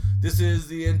This is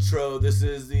the intro. This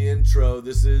is the intro.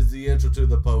 This is the intro to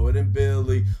the Poet and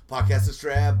Billy podcast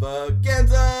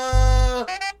extravaganza.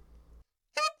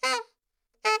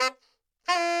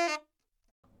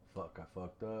 Fuck, I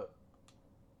fucked up.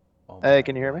 Oh, hey,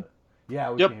 can you hear me?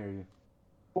 Yeah, we can hear you.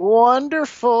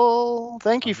 Wonderful.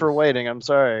 Thank you for waiting. I'm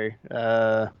sorry.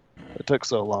 It took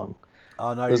so long.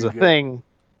 Oh, no, There's a thing.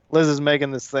 Liz is making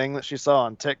this thing that she saw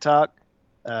on TikTok.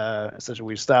 Essentially,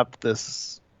 we stopped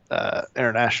this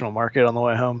international market on the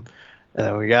way home. And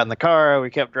then we got in the car, we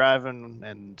kept driving,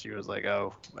 and she was like,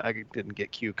 oh, I didn't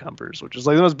get cucumbers, which is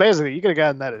like, it was basically, you could have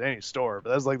gotten that at any store, but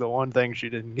that's like the one thing she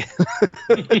didn't get.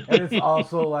 And it's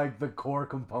also like the core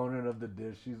component of the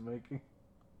dish she's making.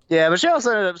 Yeah, but she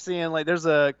also ended up seeing, like, there's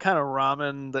a kind of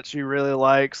ramen that she really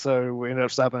likes, so we ended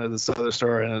up stopping at this other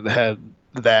store, and it had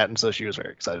that, and so she was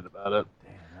very excited about it.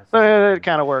 Damn, but it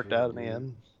kind of worked out in the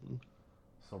end.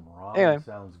 Some ramen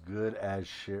sounds good as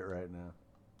shit right now.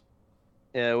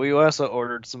 Yeah, we also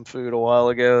ordered some food a while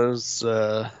ago. It's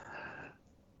on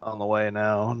the way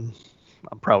now. I'm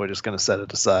probably just going to set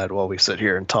it aside while we sit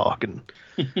here and talk and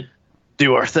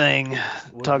do our thing.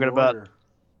 What'd talking you about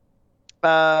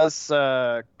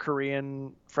order?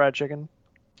 Korean fried chicken.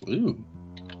 Ooh.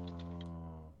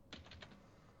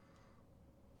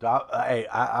 Hey,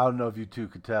 I don't know if you two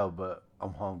could tell, but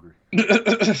I'm hungry.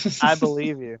 I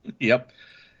believe you. Yep.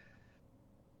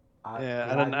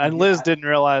 And Liz didn't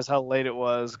realize how late it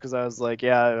was because I was like,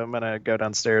 yeah, I'm going to go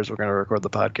downstairs. We're going to record the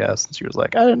podcast. And she was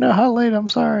like, I didn't know how late. I'm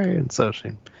sorry. And so she...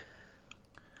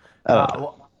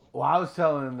 Well, I was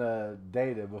telling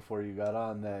Data before you got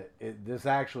on that this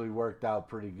actually worked out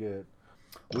pretty good.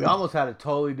 We almost had a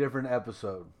totally different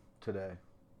episode today.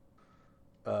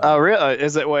 Oh, really?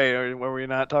 Is it? Wait, were we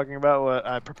not talking about what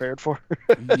I prepared for?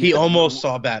 He almost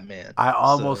saw Batman. I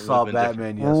almost saw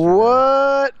Batman yesterday.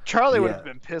 What? Charlie would have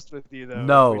been pissed with you, though.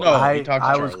 No,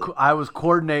 I was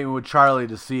coordinating with Charlie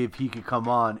to see if he could come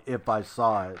on if I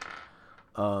saw it.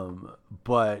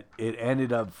 But it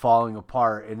ended up falling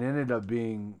apart. It ended up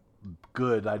being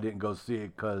good. I didn't go see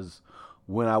it because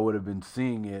when I would have been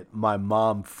seeing it, my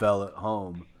mom fell at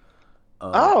home.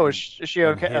 Is she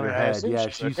okay? Hit her head. Yeah,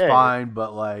 she's fine,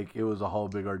 but like it was a whole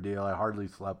big ordeal. I hardly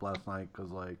slept last night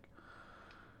because like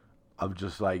I'm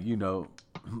just like, you know,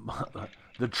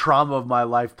 the trauma of my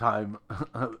lifetime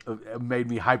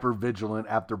made me hyper vigilant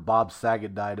after Bob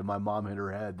Saget died and my mom hit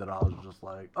her head. That I was just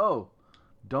like, oh,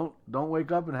 don't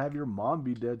wake up and have your mom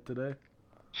be dead today.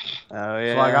 Oh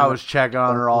yeah. So like I was checking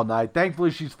on her all night. Thankfully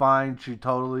she's fine. She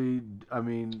totally. I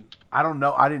mean, I don't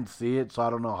know. I didn't see it, so I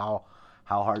don't know how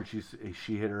hard she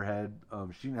hit her head.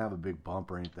 She didn't have a big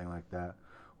bump or anything like that,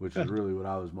 which is really what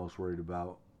I was most worried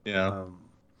about. Yeah.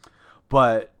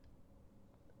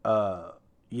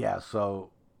 Yeah.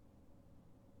 So,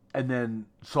 and then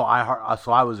so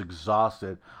I was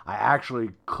exhausted. I actually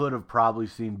could have probably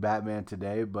seen Batman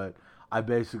today, but I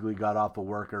basically got off of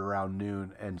work at around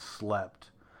noon and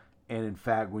slept. And in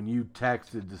fact, when you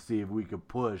texted to see if we could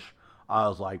push, I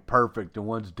was like, perfect. And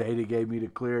once Data gave me the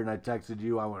clear and I texted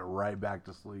you, I went right back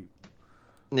to sleep.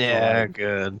 Yeah, so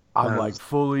good. I'm like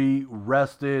fully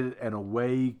rested and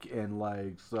awake and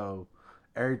like, so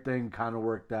everything kind of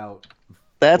worked out.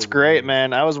 That's great,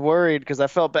 man. I was worried because I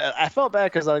felt bad.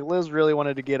 Because like Liz really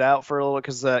wanted to get out for a little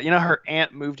because her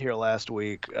aunt moved here last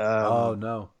week. Oh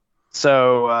no.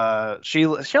 So she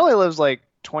only lives like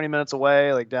 20 minutes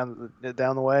away, like down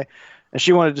the way, and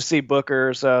she wanted to see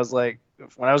Booker. So I was like,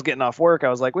 when I was getting off work, I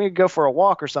was like, we could go for a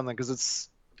walk or something because it was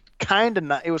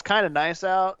kind of nice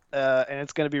out, and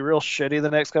it's going to be real shitty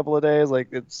the next couple of days. Like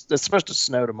it's supposed to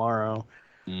snow tomorrow.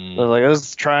 So like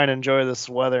let's try and enjoy this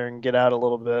weather and get out a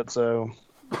little bit. So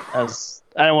I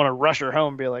didn't want to rush her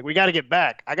home and be like, we got to get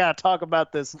back. I got to talk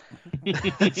about this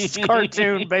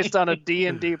cartoon based on a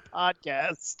D&D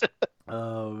podcast.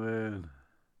 Oh man,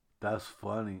 that's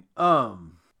funny. How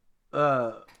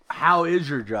is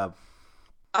your job?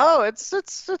 Oh, it's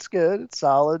good. It's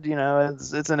solid.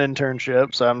 It's an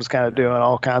internship, so I'm just kind of doing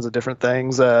all kinds of different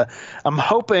things. I'm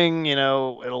hoping,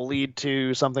 it'll lead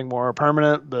to something more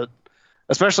permanent, but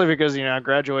especially because, I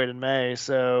graduate in May,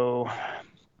 so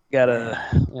gotta,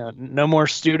 no more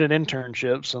student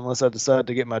internships unless I decide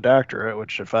to get my doctorate,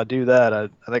 which if I do that, I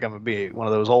think I'm gonna be one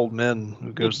of those old men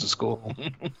who goes to school.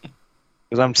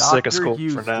 Because I'm sick of school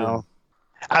for now.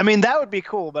 I mean, that would be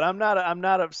cool, but I'm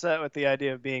not upset with the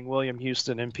idea of being William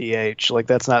Houston MPH. Like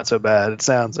that's not so bad. It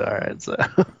sounds all right. So.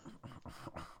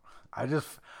 I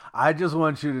just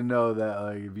want you to know that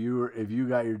like if you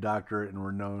got your doctorate and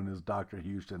were known as Dr.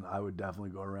 Houston, I would definitely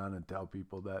go around and tell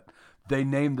people that they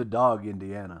named the dog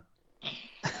Indiana.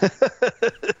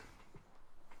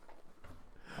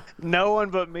 No one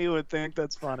but me would think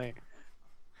that's funny.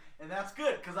 And that's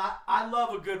good, because I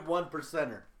love a good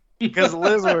 1%er. Because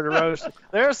Liz would roast.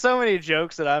 There are so many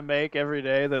jokes that I make every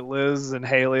day that Liz and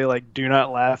Haley like do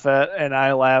not laugh at, and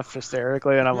I laugh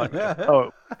hysterically. And I'm like,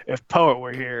 if Poet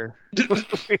were here, we'd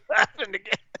be laughing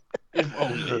together. If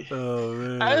only. Oh,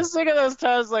 man. I was thinking those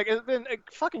times like it's been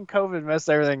fucking COVID messed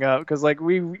everything up because like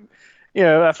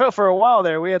I felt for a while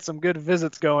there we had some good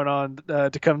visits going on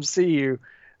to come see you.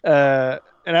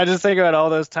 And I just think about all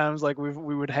those times like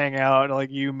we would hang out, like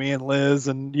you, me, and Liz,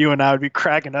 and you and I would be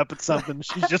cracking up at something.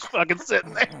 She's just fucking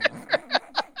sitting there.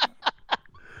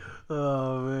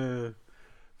 Oh man,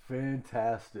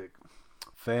 fantastic.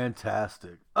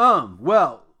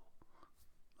 Well,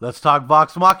 let's talk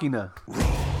Vox Machina. The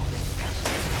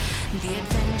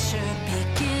adventure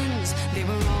begins. They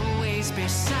were always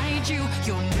beside you,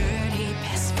 your nerdy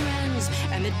best friends,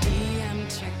 and the DM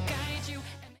to guide you.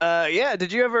 Yeah.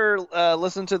 Did you ever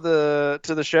listen to the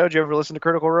show? Did you ever listen to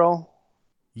Critical Role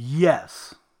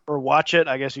Yes. or watch it?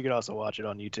 I guess you could also watch it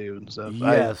on YouTube and stuff.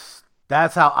 Yes.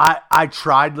 That's how I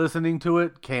tried listening to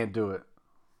it. Can't do it.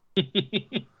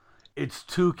 It's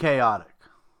too chaotic.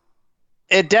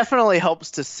 It definitely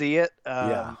helps to see it.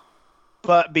 Yeah.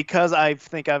 But because I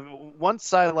think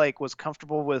once I like was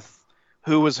comfortable with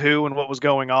who was who and what was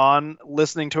going on,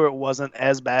 listening to it wasn't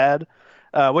as bad.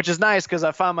 Which is nice because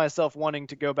I find myself wanting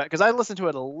to go back because I listened to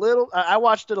it a little. I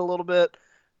watched it a little bit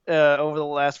over the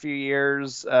last few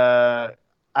years.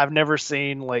 I've never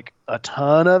seen like a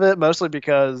ton of it, mostly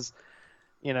because,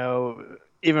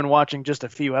 even watching just a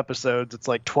few episodes, it's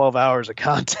like 12 hours of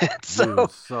content. So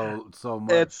Dude, so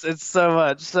much. it's so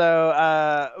much.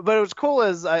 So, but it was cool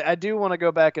is I do want to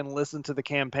go back and listen to the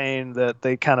campaign that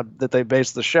they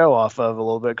based the show off of a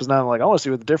little bit because now I'm like I want to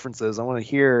see what the difference is. I want to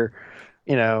hear.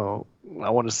 I kind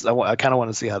of want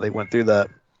to see how they went through that.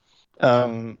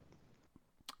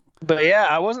 But yeah,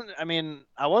 I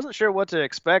wasn't sure what to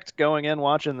expect going in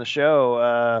watching the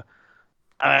show.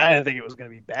 I didn't think it was going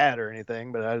to be bad or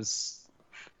anything, but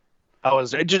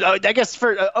I guess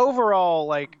for overall,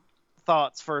 like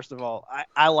thoughts, first of all,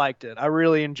 I liked it. I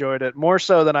really enjoyed it more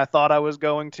so than I thought I was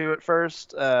going to at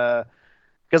first. Because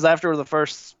after the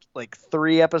first like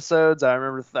 3 episodes, I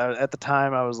remember at the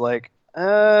time I was like,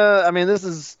 this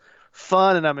is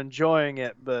fun and I'm enjoying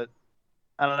it, but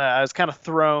I don't know. I was kind of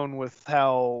thrown with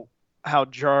how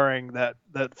jarring that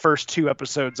first 2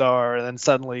 episodes are, and then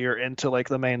suddenly you're into like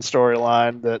the main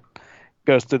storyline that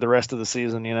goes through the rest of the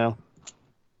season.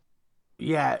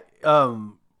 Yeah.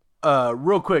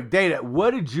 Real quick, Data,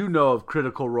 what did you know of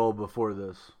Critical Role before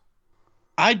this?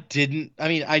 I didn't.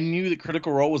 I knew that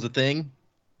Critical Role was a thing,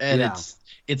 and Yeah.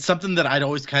 it's something that I'd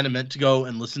always kind of meant to go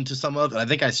and listen to some of. And I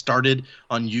think I started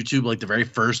on YouTube like the very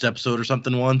first episode or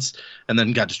something once, and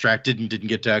then got distracted and didn't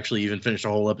get to actually even finish the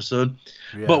whole episode.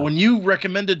 Yeah. But when you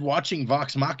recommended watching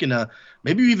Vox Machina,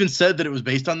 maybe you even said that it was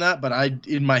based on that, but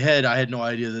in my head I had no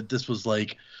idea that this was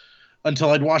like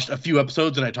until I'd watched a few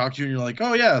episodes and I talked to you and you're like,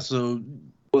 oh yeah, so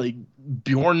like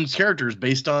Bjorn's character is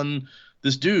based on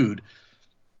this dude.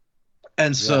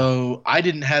 And so I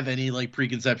didn't have any like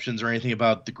preconceptions or anything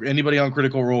about anybody on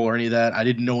Critical Role or any of that. I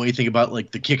didn't know anything about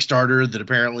like the Kickstarter that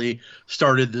apparently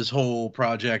started this whole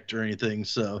project or anything.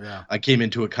 So I came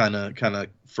into it kind of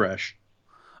fresh.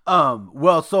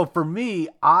 Well, so for me,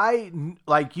 I,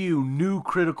 like you, knew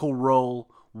Critical Role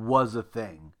was a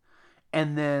thing.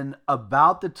 And then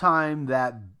about the time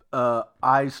that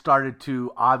I started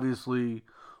to obviously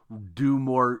do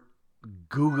more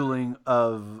Googling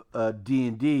of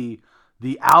D&D,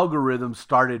 the algorithm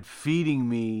started feeding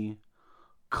me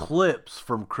clips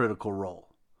from Critical Role.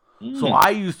 So I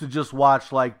used to just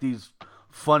watch like these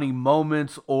funny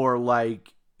moments or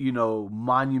like,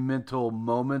 monumental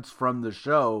moments from the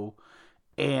show.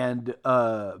 And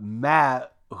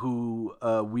Matt, who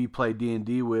we play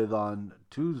D&D with on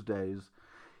Tuesdays,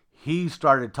 he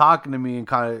started talking to me and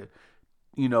kind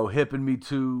of, hipping me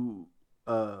to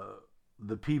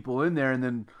the people in there. And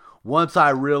then once I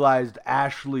realized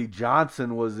Ashley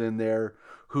Johnson was in there,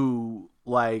 who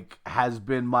like has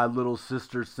been my little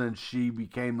sister since she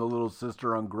became the little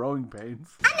sister on Growing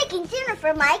Pains. I'm making dinner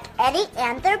for Mike, Eddie,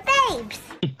 and their babes.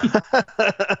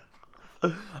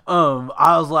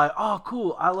 I was like, oh,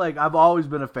 cool. I've always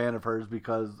been a fan of hers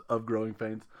because of Growing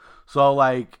Pains. So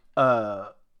like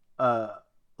that's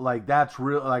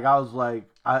real. Like I was like,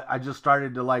 I just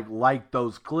started to like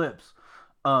those clips.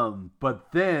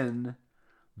 But then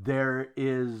there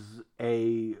is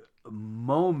a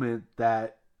moment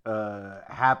that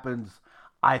happens,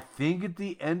 I think at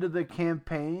the end of the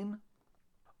campaign,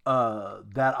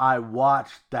 that I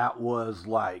watched that was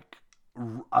like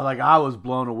I was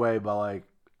blown away by like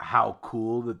how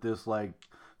cool that this like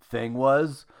thing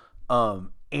was.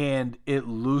 and it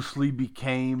loosely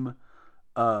became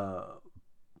the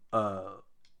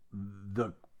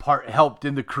part helped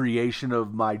in the creation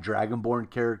of my Dragonborn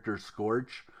character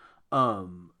Scorch.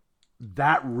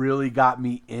 That really got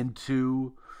me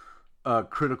into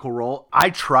Critical Role. I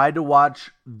tried to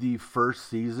watch the first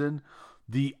season.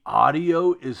 The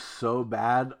audio is so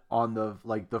bad on the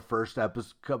first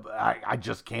episode. I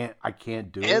just can't. I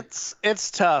can't do it.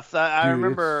 It's tough. I Dude,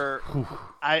 remember.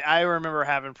 I remember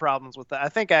having problems with that. I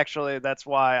think actually that's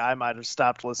why I might have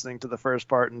stopped listening to the first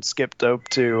part and skipped up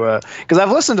to because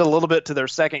I've listened a little bit to their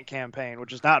second campaign,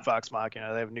 which is not Vox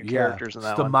Machina. They have new characters in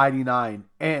that the one. Mighty Nine,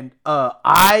 and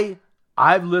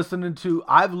I've listened to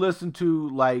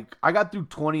like I got through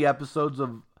 20 episodes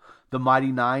of the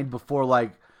Mighty Nine before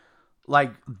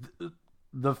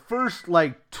the first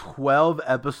 12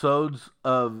 episodes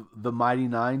of the Mighty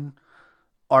Nine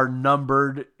are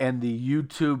numbered, and the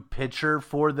YouTube picture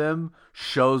for them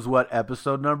shows what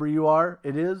episode number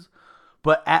it is.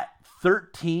 But at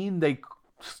 13, they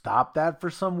stopped that for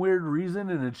some weird reason,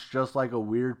 and it's just like a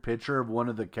weird picture of one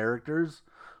of the characters,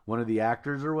 one of the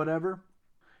actors or whatever.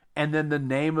 And then the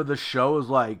name of the show is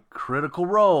like Critical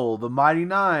Role, The Mighty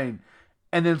Nine.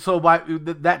 And then so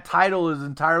that title is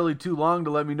entirely too long to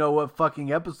let me know what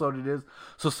fucking episode it is.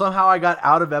 So somehow I got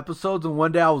out of episodes, and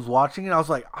one day I was watching it. I was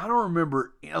like, I don't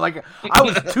remember. Like, I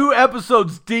was 2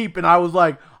 episodes deep, and I was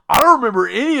like, I don't remember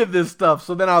any of this stuff.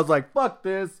 So then I was like, fuck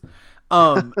this.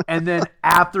 And then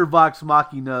after Vox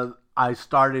Machina, I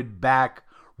started back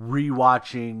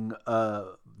rewatching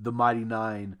The Mighty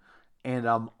Nine, and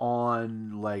I'm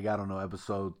on I don't know,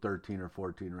 episode 13 or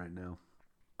 14 right now.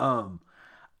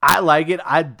 I like it.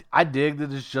 I dig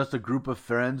that it's just a group of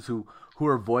friends who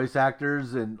are voice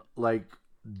actors, and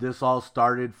this all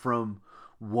started from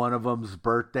one of them's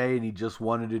birthday, and he just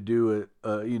wanted to do it,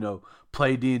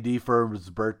 play D&D for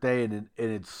his birthday, and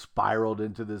it spiraled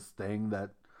into this thing that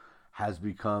has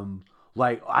become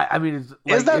I mean, it's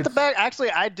is that the back? Actually,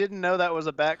 I didn't know that was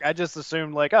a back. I just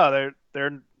assumed they're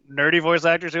nerdy voice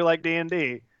actors who like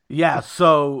D&D. Yeah.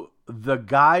 So the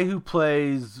guy who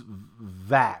plays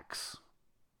Vax.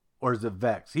 Or is it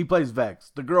Vex? He plays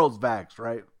Vex. The girl's Vax,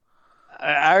 right?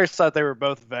 I always thought they were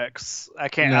both Vex. I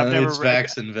can't. No, I've never it's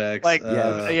Vax and Vex.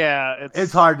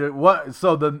 It's hard to what.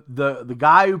 So the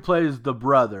guy who plays the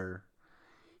brother,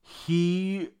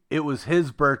 it was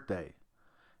his birthday,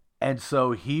 and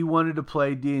so he wanted to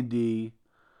play D&D,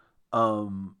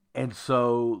 and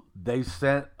so they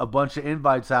sent a bunch of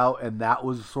invites out, and that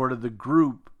was sort of the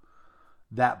group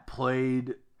that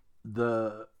played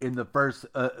in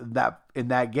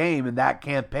that game, in that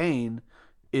campaign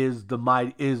is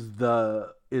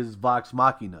Vox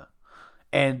Machina.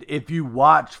 And if you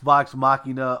watch Vox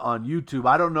Machina on YouTube,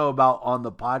 I don't know about on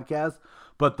the podcast,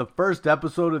 but the first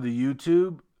episode of the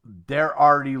YouTube, they're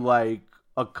already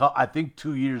I think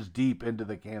 2 years deep into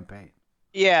the campaign.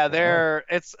 Yeah,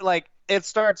 it's it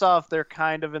starts off, they're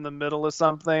kind of in the middle of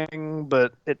something,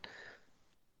 but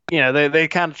they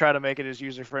kind of try to make it as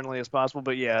user-friendly as possible,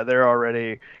 but yeah, they're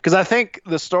already... Because I think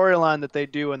the storyline that they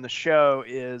do in the show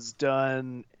is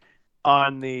done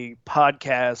on the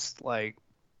podcast, I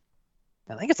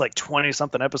think it's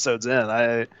 20-something episodes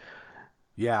in.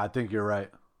 Yeah, I think you're right.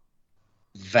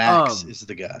 Vax is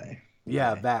the guy.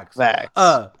 Yeah, Vax.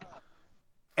 Vax.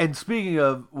 And speaking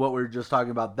of what we were just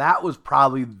talking about, that was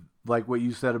probably, what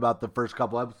you said about the first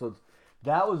couple episodes,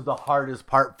 that was the hardest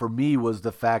part for me, was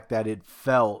the fact that it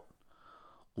felt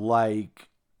like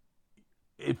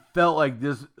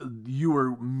this, you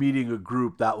were meeting a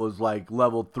group that was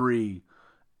level 3,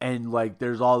 and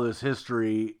there's all this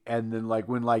history, and then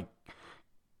when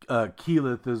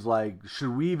Keyleth is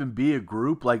should we even be a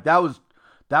group? That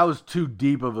was too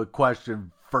deep of a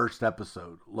question first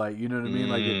episode. You know what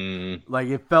I mean?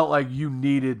 It felt like you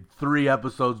needed 3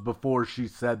 episodes before she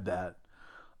said that.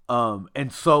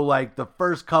 And so the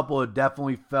first couple, it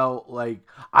definitely felt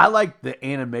I liked the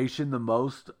animation the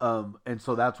most. And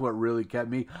so that's what really kept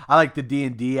me. I like the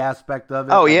D&D aspect of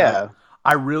it. Oh yeah.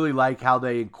 I really like how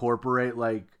they incorporate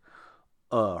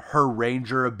her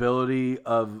ranger ability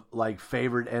of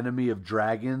favorite enemy of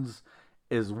dragons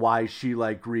is why she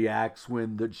reacts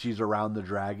when she's around the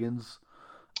dragons.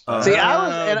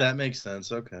 That makes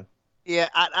sense. Okay. Yeah,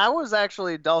 I was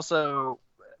actually also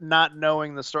not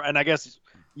knowing the story, and I guess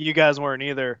you guys weren't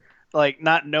either,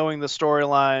 not knowing the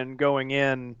storyline going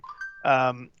in,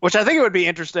 which I think it would be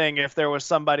interesting if there was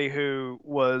somebody who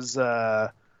was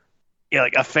a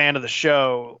fan of the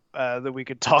show that we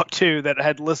could talk to that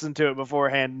had listened to it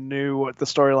beforehand, knew what the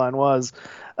storyline was.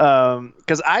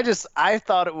 Because I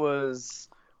thought it was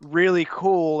really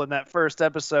cool in that first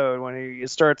episode when he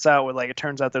starts out with it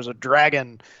turns out there's a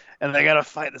dragon, and they got to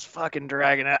fight this fucking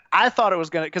dragon. And I thought it was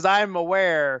going to, because I'm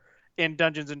aware in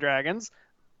Dungeons and Dragons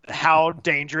how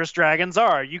dangerous dragons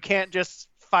are. You can't just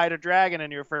fight a dragon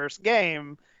in your first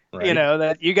game, Right.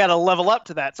 that you got to level up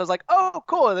to that. So I was like, oh,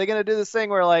 cool. Are they going to do this thing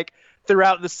where like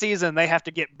throughout the season they have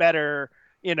to get better,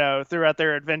 throughout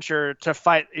their adventure to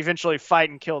eventually fight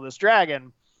and kill this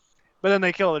dragon? But then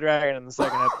they kill the dragon in the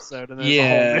second episode, and there's a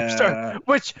whole new story,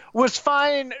 which was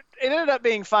fine. It ended up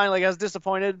being fine. Like, I was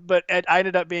disappointed, but I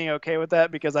ended up being okay with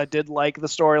that because I did like the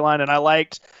storyline, and I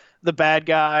liked the bad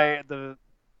guy, the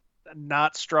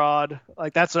not Strahd.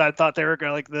 Like, that's what I thought they were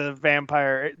going, like the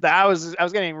vampire. I was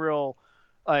getting real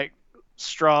like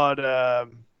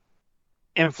Strahd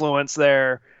influence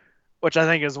there, which I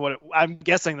think is what I'm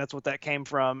guessing that's what that came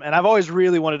from. And I've always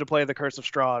really wanted to play the Curse of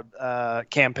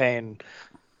Strahd campaign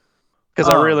because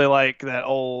I really like that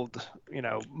old,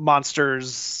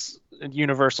 monsters,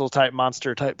 universal type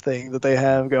monster type thing that they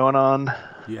have going on.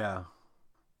 Yeah.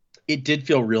 It did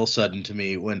feel real sudden to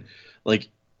me when, like,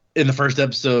 in the first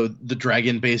episode, the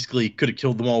dragon basically could have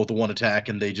killed them all with the one attack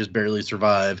and they just barely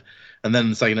survive. And then in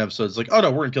the second episode, it's like, oh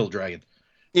no, we're gonna kill the dragon.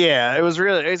 Yeah,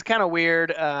 it's kind of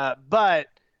weird, but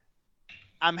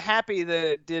I'm happy that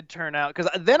it did turn out,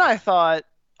 because then I thought,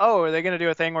 oh, are they gonna do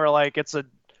a thing where like it's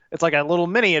like a little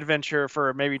mini adventure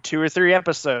for maybe 2 or 3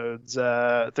 episodes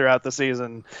throughout the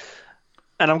season.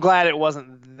 And I'm glad it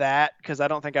wasn't that, because I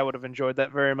don't think I would have enjoyed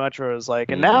that very much. Where it was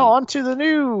like, and now on to the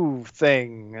new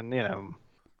thing, and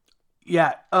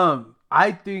Yeah,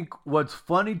 I think what's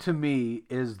funny to me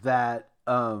is that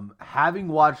having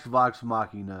watched Vox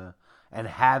Machina and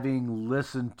having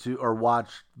listened to or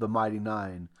watched The Mighty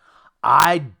Nine,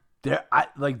 I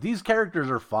like, these characters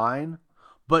are fine,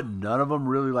 but none of them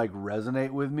really like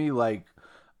resonate with me. Like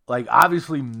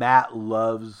obviously Matt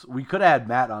loves. We could have had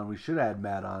Matt on. We should have had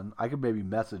Matt on. I could maybe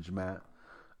message Matt.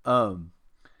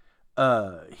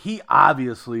 He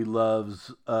obviously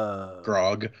loves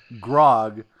Grog.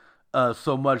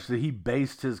 So much that he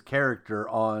based his character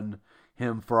on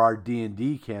him for our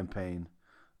D&D campaign.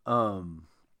 But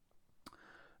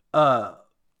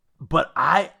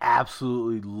I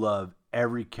absolutely love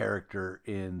every character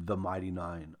in The Mighty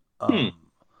Nine.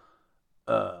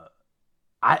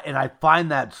 I find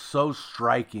that so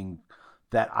striking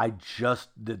that I just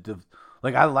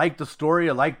I like the story.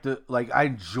 I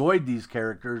enjoyed these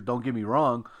characters. Don't get me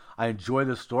wrong. I enjoy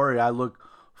the story. I look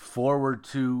forward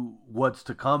to what's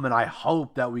to come, and I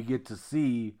hope that we get to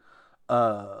see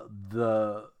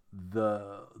the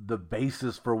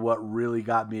basis for what really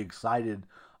got me excited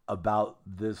about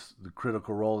the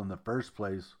Critical Role in the first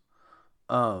place.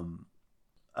 But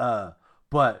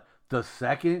the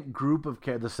second group of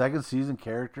the second season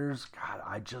characters, God,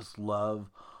 I just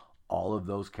love all of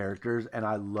those characters, and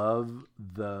I love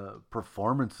the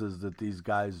performances that these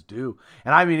guys do.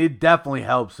 And I mean, it definitely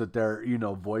helps that they're,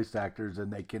 voice actors,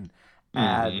 and they can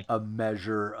add a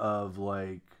measure of,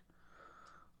 like,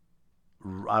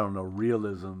 I don't know,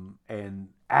 realism and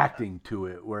acting to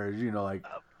it. Whereas, like,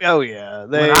 oh yeah,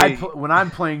 when I'm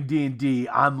playing D&D,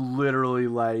 I'm literally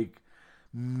like,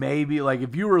 maybe like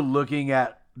if you were looking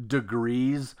at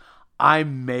degrees,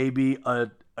 I'm maybe a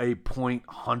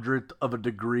 0.100th of a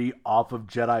degree off of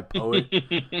Jedi Poet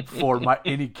for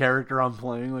any character I'm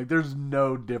playing. Like, there's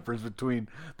no difference between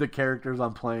the characters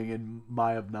I'm playing and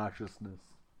my obnoxiousness.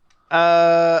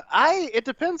 It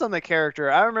depends on the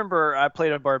character. I remember I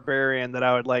played a barbarian that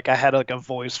I had like a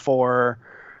voice for,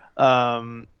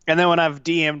 and then when I've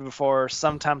DM'd before,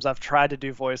 sometimes I've tried to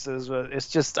do voices, but it's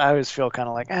just, I always feel kind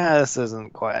of like, this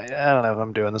isn't quite, I don't know if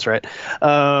I'm doing this right.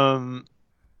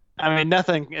 I mean,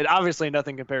 obviously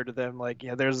nothing compared to them. Like,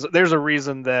 there's a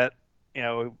reason that,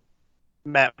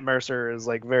 Matt Mercer is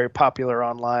like very popular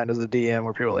online as a DM,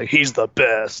 where people are like, he's the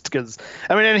best. Because,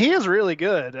 I mean, and he is really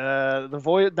good. The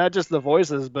voice, not just the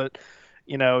voices, but,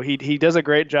 he does a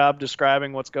great job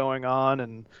describing what's going on,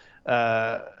 and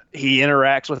he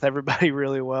interacts with everybody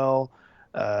really well.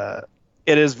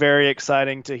 It is very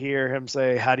exciting to hear him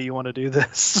say, how do you want to do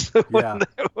this?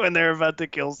 when they're about to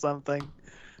kill something.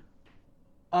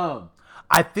 I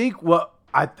think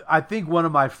one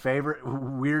of my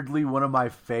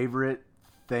favorite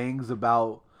things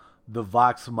about the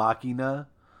Vox Machina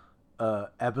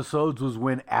episodes was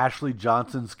when Ashley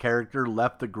Johnson's character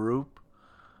left the group,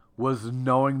 was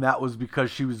knowing that was because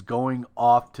she was going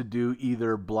off to do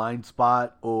either Blind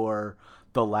Spot or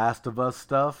The Last of Us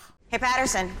stuff. Hey,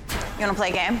 Patterson, you want to play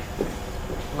a game?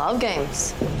 Love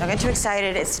games. Don't get too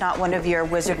excited. It's not one of your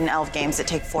wizard and elf games that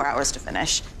take 4 hours to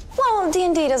finish. Well,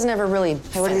 D&D doesn't ever really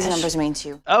Hey, what do these numbers mean to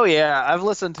you? Oh, yeah. I've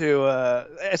listened to...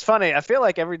 it's funny. I feel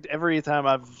like every time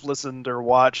I've listened or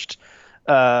watched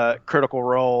Critical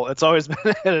Role. It's always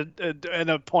been at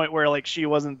a point where like she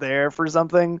wasn't there for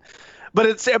something, but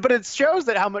it shows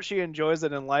that how much she enjoys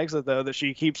it and likes it though, that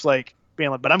she keeps like being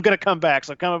like, but I'm gonna come back,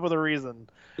 so come up with a reason.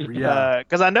 Yeah.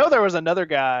 Because I know there was another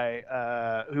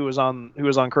guy who was on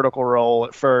Critical Role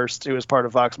at first, who was part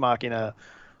of Vox Machina,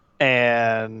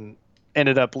 and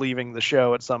ended up leaving the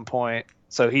show at some point.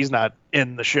 So he's not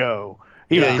in the show.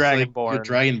 He was Dragonborn. Like a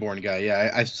Dragonborn guy.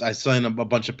 Yeah, I saw a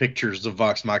bunch of pictures of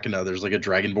Vox Machina. There's like a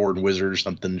Dragonborn wizard or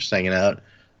something just hanging out.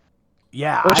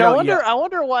 Yeah, Which I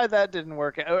wonder why that didn't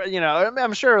work.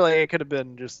 I'm sure like it could have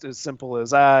been just as simple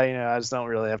as I just don't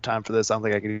really have time for this. I don't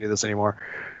think I can do this anymore.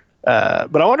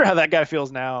 But I wonder how that guy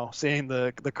feels now, seeing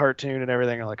the cartoon and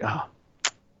everything. I'm like, oh,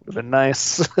 would have been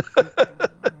nice.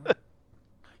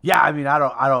 Yeah, I mean,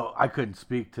 I couldn't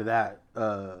speak to that.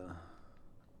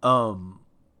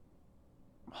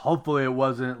 Hopefully it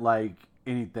wasn't like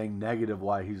anything negative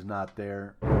why he's not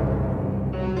there.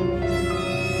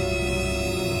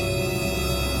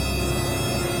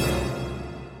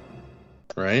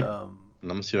 Right. I'm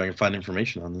gonna see if I can find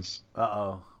information on this.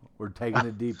 We're taking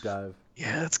a deep dive.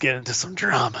 Yeah, let's get into some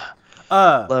drama.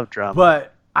 Love drama.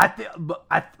 But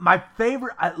my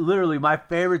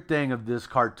favorite thing of this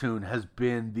cartoon has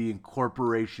been the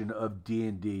incorporation of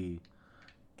D&D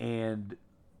and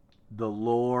the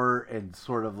lore and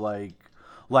sort of like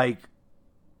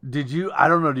did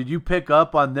you pick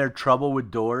up on their trouble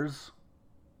with doors?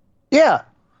 Yeah.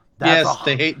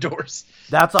 They hate doors.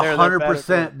 That's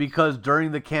 100% because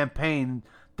during the campaign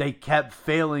they kept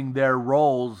failing their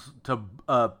rolls to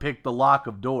pick the lock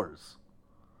of doors.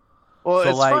 Well, so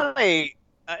it's funny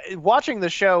watching the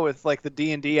show with like the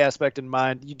D&D aspect in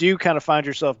mind. You do kind of find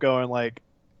yourself going like,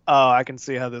 "Oh, I can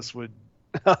see how this would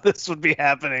be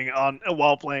happening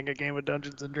while playing a game of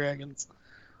Dungeons and Dragons."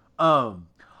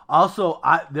 Also,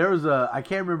 I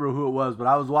can't remember who it was, but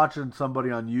I was watching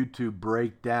somebody on YouTube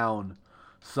break down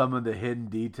some of the hidden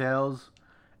details,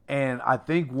 and I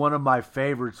think one of my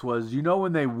favorites was,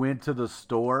 when they went to the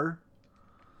store,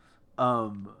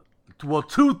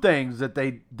 two things that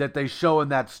they show in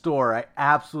that store I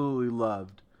absolutely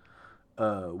loved.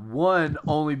 One,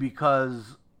 only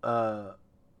because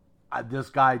this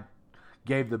guy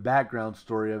gave the background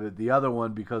story of it. The other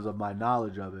one because of my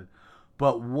knowledge of it.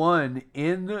 But one,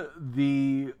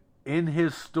 in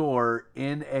his store,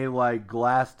 in a like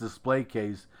glass display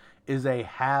case, is a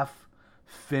half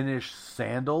finished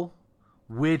sandal,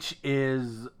 which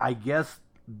is, I guess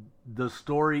the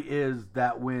story is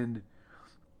that when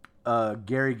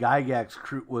Gary Gygax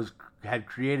had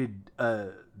created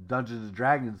Dungeons and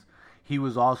Dragons, he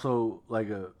was also like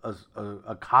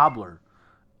a cobbler.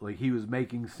 Like he was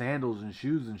making sandals and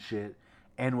shoes and shit,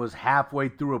 and was halfway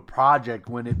through a project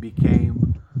when it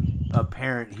became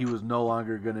apparent he was no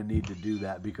longer going to need to do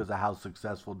that because of how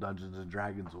successful Dungeons and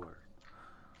Dragons were.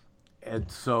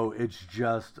 And so it's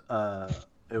just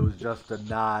it was just a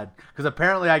nod, because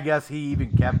apparently I guess he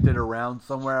even kept it around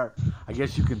somewhere. I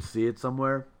guess you can see it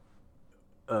somewhere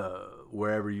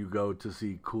wherever you go to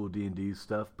see cool D&D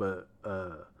stuff. But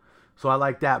so I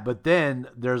like that. But then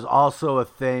there's also a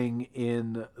thing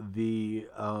in the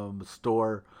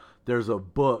store. There's a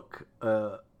book,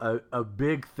 a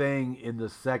big thing in the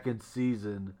second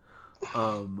season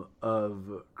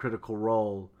of Critical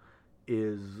Role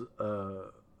is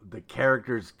the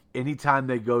characters, anytime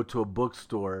they go to a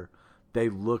bookstore, they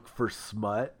look for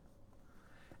smut.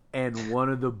 And one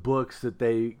of the books that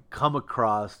they come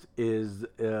across is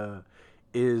a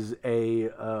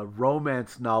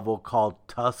romance novel called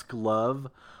Tusk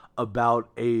Love, about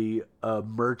a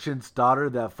merchant's daughter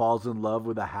that falls in love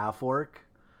with a half-orc.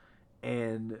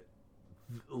 And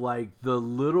like the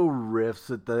little riffs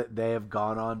that they have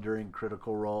gone on during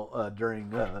Critical Role,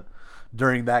 during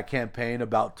that campaign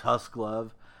about Tusk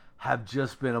Love, have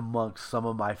just been amongst some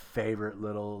of my favorite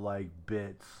little like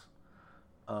bits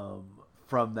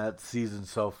from that season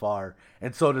so far.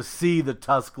 And so to see the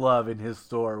Tusk Love in his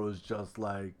store was just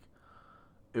like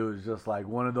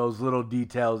one of those little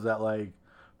details that, like,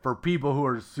 for people who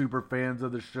are super fans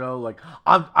of the show, like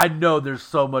I know there's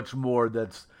so much more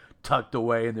that's tucked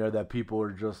away in there that people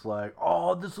are just like,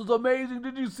 oh, this was amazing.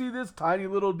 Did you see this tiny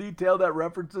little detail that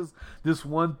references this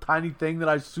one tiny thing that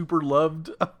I super loved?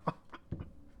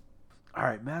 All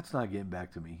right, Matt's not getting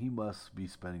back to me. He must be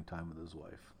spending time with his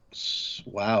wife.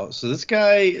 Wow. So this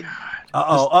guy...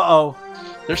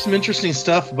 There's some interesting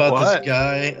stuff about this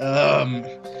guy.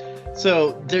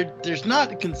 So there's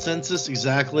not a consensus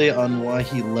exactly on why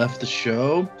he left the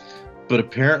show, but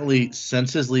apparently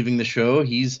since his leaving the show,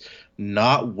 he's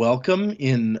not welcome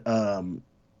in the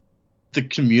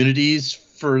communities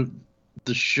for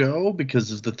the show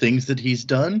because of the things that he's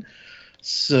done.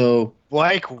 So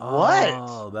Like what?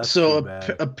 Oh, that's so too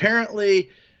bad. apparently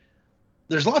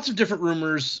there's lots of different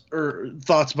rumors or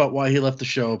thoughts about why he left the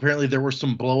show. Apparently there were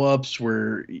some blow-ups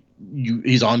where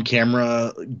he's on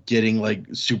camera getting like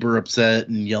super upset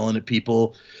and yelling at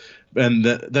people. And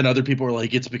then other people are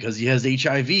like, it's because he has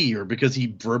HIV or because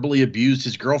he verbally abused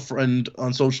his girlfriend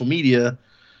on social media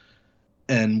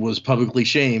and was publicly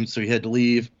shamed, so he had to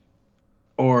leave.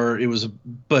 Or it was,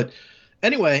 but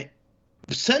anyway,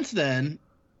 since then,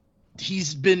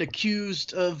 he's been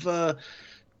accused of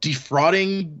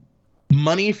defrauding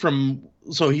money from.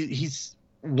 So he's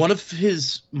one of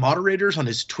his moderators on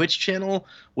his Twitch channel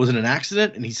was in an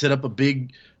accident, and he set up a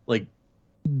big like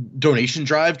donation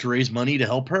drive to raise money to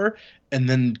help her, and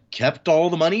then kept all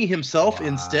the money himself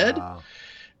instead.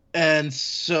 And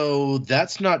so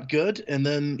that's not good. And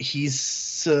then he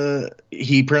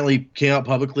apparently came out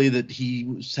publicly that he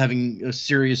was having a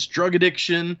serious drug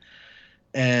addiction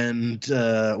and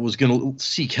was going to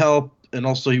seek help. And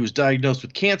also he was diagnosed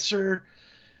with cancer.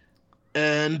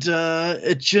 And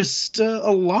it just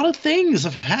a lot of things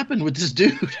have happened with this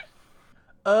dude.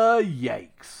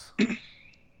 Yikes.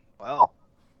 Well,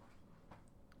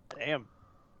 damn.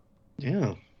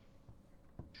 Yeah.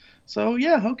 So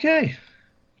yeah, okay.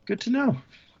 Good to know.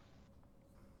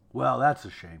 Well, that's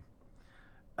a shame.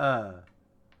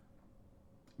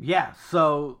 Yeah,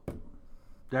 so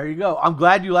there you go. I'm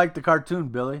glad you liked the cartoon,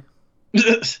 Billy.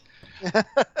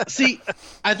 See,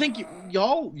 I think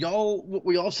y'all what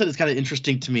we all said is kind of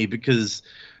interesting to me because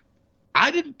I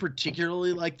didn't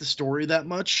particularly like the story that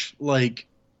much. Like,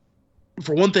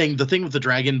 for one thing, the thing with the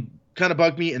dragon kind of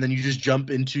bugged me, and then you just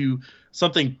jump into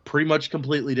something pretty much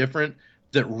completely different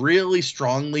that really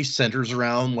strongly centers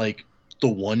around like the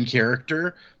one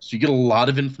character. So you get a lot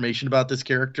of information about this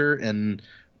character, and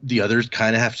the others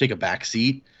kind of have to take a back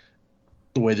seat.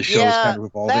 The way the show is kind of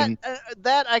evolving.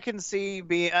 That I can see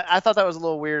being. I thought that was a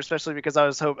little weird, especially because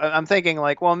I'm thinking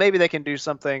like, well, maybe they can do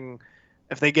something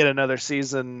if they get another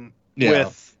season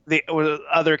with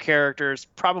other characters,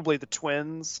 probably the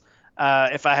twins.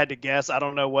 If I had to guess, I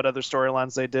don't know what other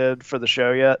storylines they did for the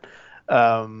show yet.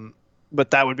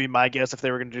 But that would be my guess if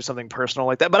they were going to do something personal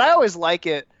like that. But I always like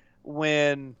it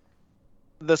when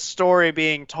the story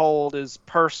being told is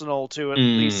personal to at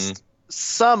least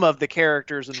some of the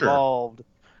characters involved.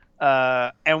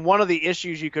 Sure. And one of the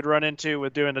issues you could run into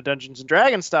with doing a Dungeons and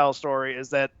Dragons style story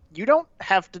is that you don't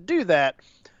have to do that.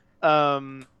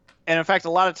 And in fact, a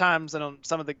lot of times in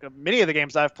many of the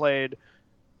games I've played,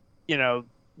 you know,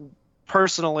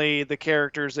 personally, the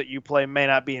characters that you play may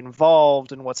not be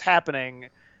involved in what's happening.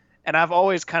 And I've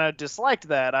always kind of disliked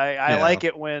that. I like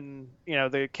it when, you know,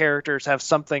 the characters have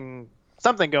something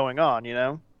going on, you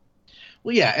know?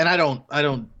 Well, yeah, and I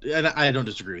don't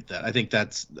disagree with that. I think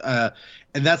that's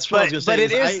and that's what I was going to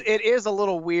say. But it is a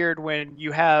little weird when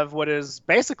you have what is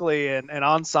basically an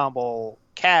ensemble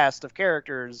cast of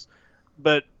characters,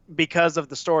 but because of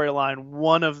the storyline,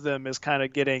 one of them is kind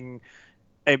of getting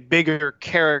a bigger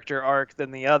character arc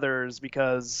than the others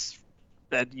because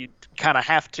that you kind of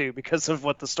have to because of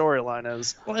what the storyline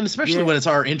is. Well, and especially when it's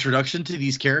our introduction to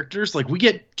these characters, like we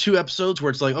get 2 episodes where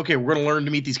it's like, okay, we're going to learn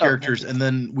to meet these characters, and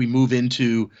then we move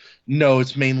into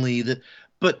it's mainly that.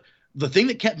 But the thing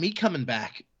that kept me coming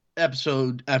back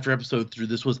episode after episode through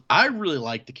this was I really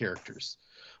liked the characters.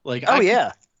 Like,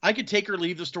 I could take or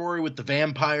leave the story with the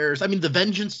vampires. I mean, the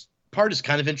vengeance part is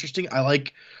kind of interesting. I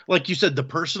like you said, the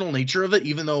personal nature of it,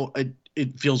 even though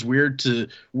it feels weird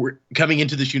we're coming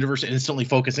into this universe and instantly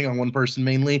focusing on one person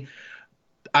mainly.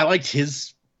 I liked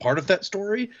his part of that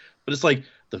story, but it's like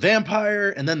the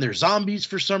vampire, and then there's zombies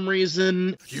for some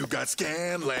reason. You got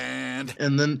Scanland.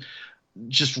 And then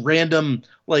just random,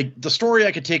 like the story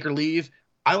I could take or leave.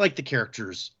 I like the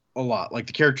characters a lot. Like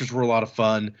the characters were a lot of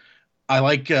fun. I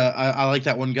like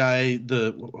that one guy.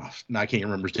 I can't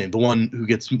remember his name. The one who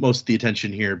gets most of the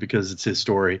attention here because it's his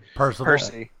story.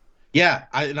 Percy. Yeah,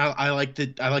 I like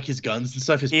that. I like his guns and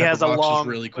stuff. His he has a long,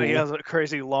 really cool. He has a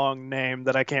crazy long name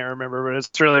that I can't remember, but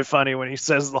it's really funny when he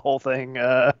says the whole thing.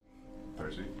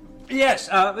 Percy. Yes,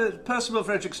 Percival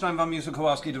Frederick Steinbaum, Musa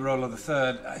Kowalski, de Rolla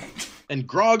III. And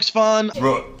Grog's fun.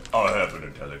 Right, I have an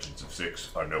intelligence of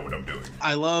 6. I know what I'm doing.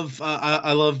 I love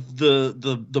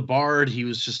the bard. He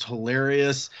was just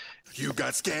hilarious. You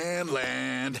got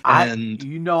Scanland.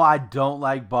 I don't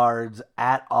like bards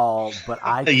at all, but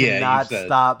I cannot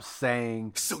stop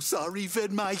saying, so sorry,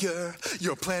 Vedmeyer.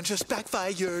 Your plan just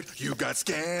backfired. You got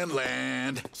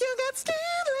Scanland. You got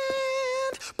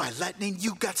Scanland. By lightning,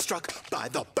 you got struck. By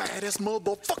the baddest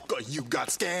mobile fucker. You got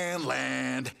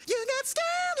Scanland. You got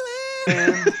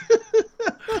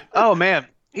Scanland. Oh, man.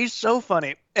 He's so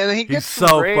funny. And he gets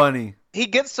so funny. he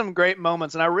gets some great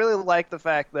moments, and I really like the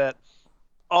fact that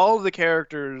all of the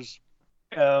characters,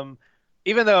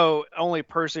 even though only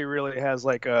Percy really has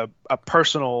like a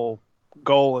personal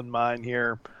goal in mind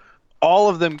here, all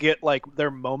of them get like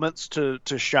their moments to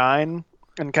shine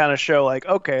and kind of show like,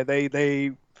 okay,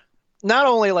 they not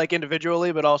only like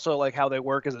individually, but also like how they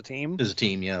work as a team. As a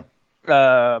team, yeah.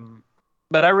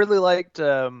 But I really liked,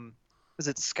 is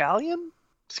it Scallion?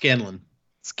 Scanlan.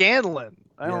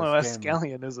 I don't know.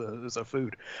 Scallion is a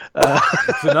food.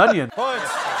 It's an onion.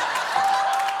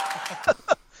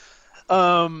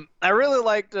 I really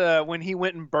liked when he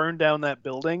went and burned down that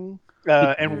building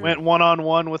and went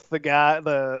one-on-one with the guy,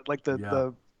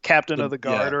 the captain of the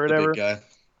guard or whatever. The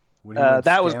big That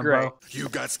guy. was great. You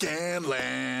got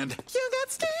Scanland. You got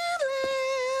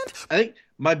Scanland. I think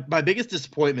my biggest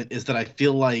disappointment is that I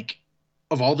feel like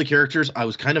of all the characters, I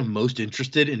was kind of most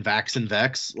interested in Vax and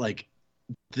Vex. Like,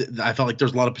 I felt like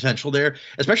there's a lot of potential there,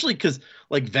 especially because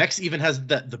like Vex even has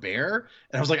the bear,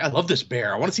 and I was like, I love this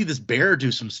bear. I want to see this bear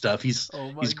do some stuff. He's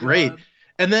great.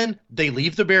 And then they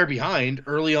leave the bear behind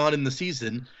early on in the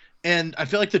season, and I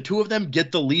feel like the two of them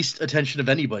get the least attention of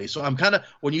anybody. So I'm kind of,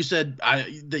 when you said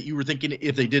that you were thinking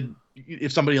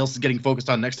if somebody else is getting focused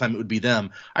on next time, it would be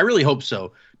them. I really hope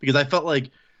so, because I felt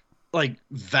like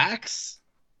Vax,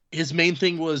 his main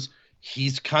thing was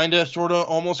he's kind of sort of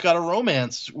almost got a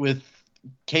romance with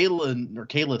Kaylin or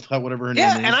Caliph, whatever her name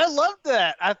is. Yeah, and I loved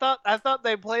that. I thought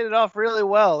they played it off really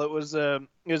well. It was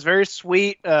very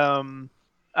sweet. And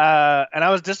I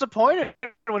was disappointed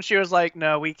when she was like,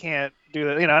 "No, we can't do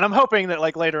that." And I'm hoping that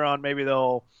like later on maybe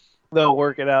they'll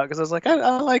work it out, because I was like,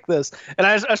 I like this, and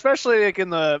I especially like in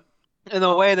the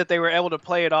way that they were able to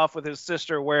play it off with his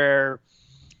sister, where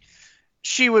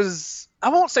she was. I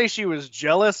won't say she was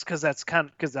jealous, because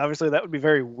obviously that would be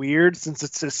very weird since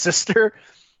it's his sister.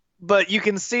 But you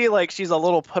can see like she's a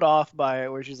little put off by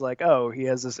it, where she's like, "Oh, he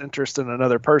has this interest in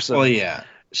another person." Well, yeah,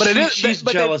 but she's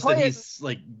jealous that he's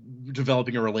like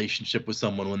developing a relationship with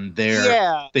someone when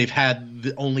they've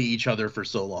had only each other for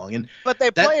so long. But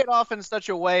they play it off in such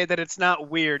a way that it's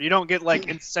not weird. You don't get like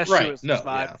incestuous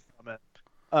vibe from it.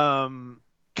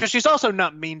 Because she's also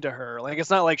not mean to her. Like,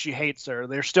 it's not like she hates her.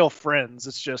 They're still friends.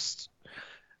 It's just.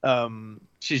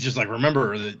 She's just like,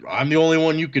 remember that I'm the only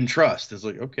one you can trust. It's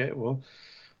like, okay, well.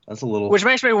 That's a little... Which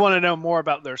makes me want to know more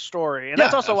about their story. And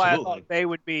that's also why I thought they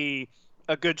would be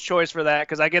a good choice for that,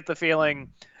 because I get the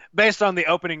feeling, based on the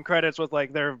opening credits with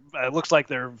like it looks like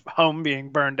their home being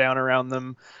burned down around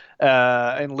them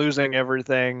and losing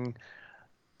everything.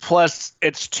 Plus,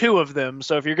 it's two of them.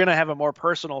 So if you're going to have a more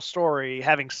personal story,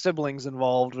 having siblings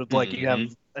involved with like you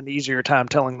have an easier time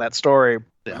telling that story.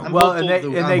 Yeah, well, and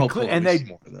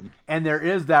there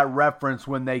is that reference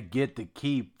when they get to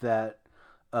keep that.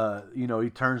 He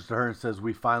turns to her and says,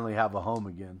 "We finally have a home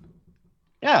again."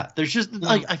 Yeah, there's just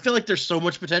like, I feel like there's so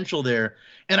much potential there,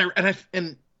 and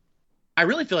I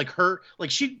really feel like her, like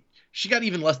she got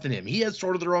even less than him. He had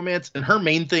sort of the romance, and her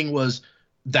main thing was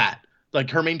that, like,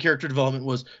 her main character development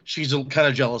was she's kind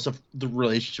of jealous of the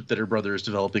relationship that her brother is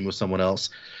developing with someone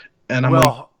else, and I'm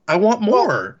like, I want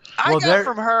more.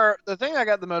 From her, the thing I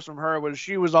got the most from her was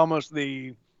she was almost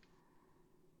the.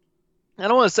 I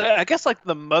don't want to say, I guess like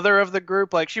the mother of the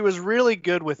group. Like, she was really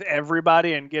good with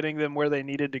everybody and getting them where they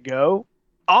needed to go.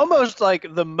 Almost like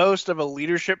the most of a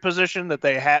leadership position that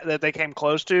they had, that they came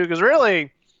close to. Because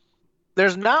really,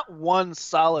 there's not one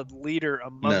solid leader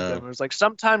among them. It was like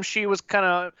sometimes she was kind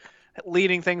of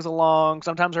leading things along.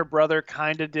 Sometimes her brother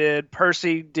kind of did.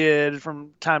 Percy did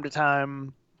from time to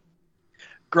time.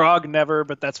 Grog never,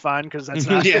 but that's fine because that's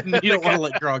not. Yeah, you don't want to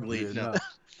let Grog lead. No.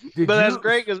 That's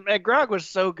great because Grog was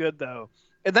so good though.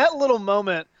 In that little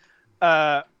moment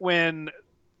when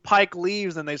Pike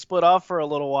leaves and they split off for a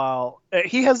little while,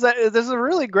 he has that. There's a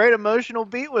really great emotional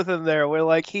beat with him there, where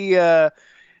like he's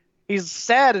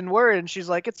sad and worried, and she's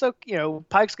like, "It's okay,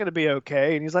 Pike's gonna be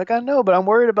okay," and he's like, "I know, but I'm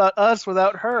worried about us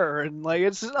without her," and like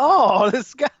it's just,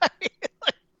 this guy.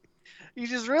 You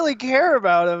just really care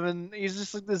about him, and he's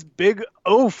just like this big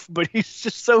oaf, but he's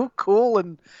just so cool,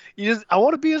 and I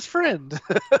want to be his friend.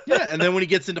 Yeah, and then when he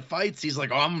gets into fights, he's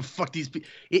like, "Oh, I'm gonna fuck these people."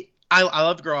 I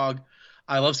love Grog.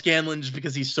 I love Scanlan just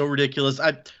because he's so ridiculous.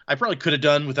 I probably could have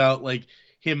done without like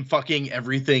him fucking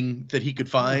everything that he could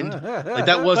find. Like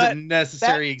that wasn't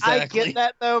necessary exactly. I get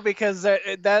that though, because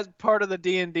that part of the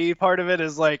D&D part of it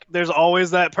is like there's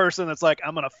always that person that's like,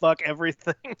 I'm gonna fuck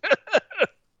everything.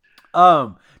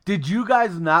 Did you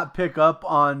guys not pick up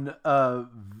on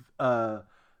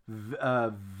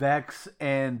Vex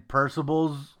and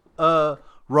Percival's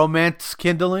romance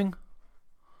kindling?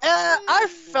 I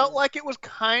felt like it was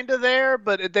kind of there,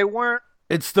 but they weren't.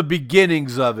 It's the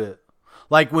beginnings of it.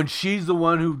 Like when she's the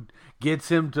one who gets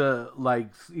him to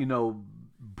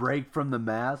break from the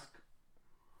mask.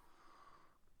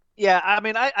 Yeah, I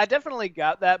mean, I definitely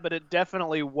got that, but it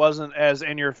definitely wasn't as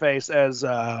in your face as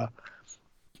the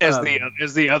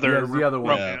other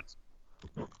romance.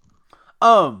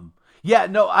 Yeah,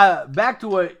 no. Back to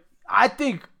what I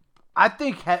think.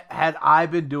 Had I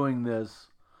been doing this,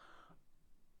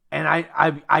 and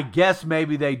I guess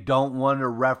maybe they don't want to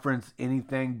reference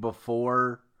anything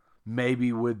before,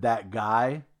 maybe with that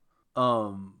guy.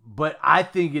 But I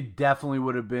think it definitely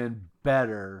would have been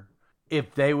better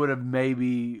if they would have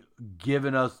maybe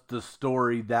given us the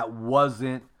story that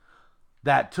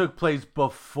took place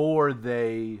before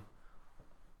they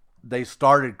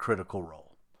started Critical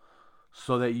Role,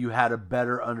 so that you had a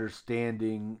better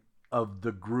understanding of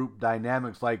the group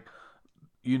dynamics. Like,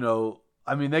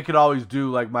 I mean, they could always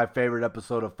do like my favorite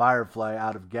episode of Firefly,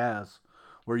 Out of Gas,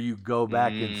 where you go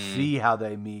back and see how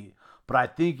they meet. But I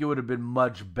think it would have been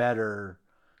much better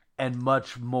and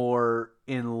much more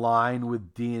in line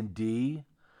with D&D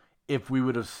if we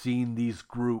would have seen these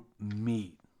group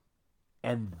meet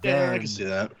and then I can see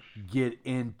that. get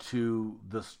into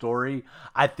the story.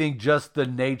 I think just the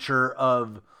nature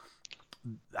of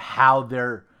how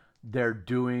they're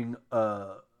doing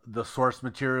the source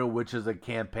material, which is a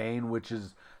campaign, which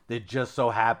is, it just so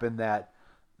happened that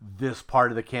this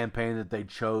part of the campaign that they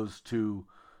chose to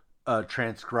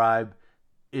transcribe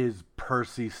is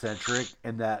Percy centric,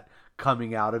 and that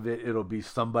coming out of it, it'll be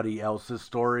somebody else's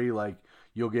story. Like,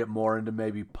 you'll get more into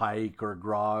maybe Pike or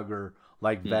Grog or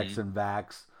like Vex and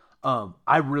Vax.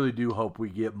 I really do hope we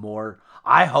get more.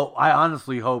 I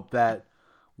honestly hope that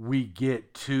we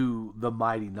get to the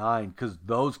Mighty Nine, because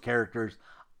those characters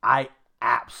I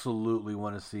absolutely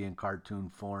want to see in cartoon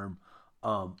form.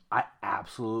 I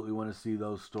absolutely want to see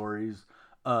those stories.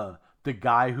 The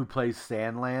guy who plays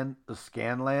Scanlan,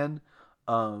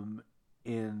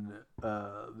 in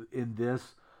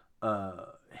this,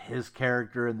 his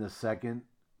character in the second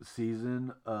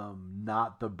season,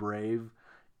 Not the Brave,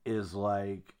 is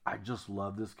like, I just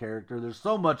love this character. There's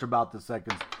so much about the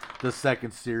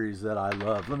second series that I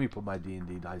love. Let me put my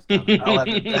D&D dice down. I'll have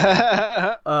it.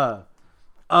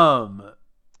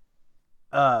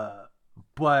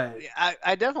 But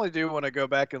I definitely do want to go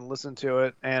back and listen to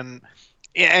it, and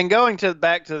going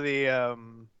back to the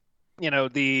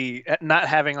the not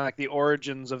having like the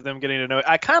origins of them getting to know it.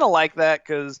 I kind of like that,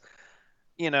 because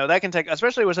that can take,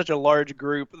 especially with such a large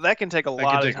group, that can take a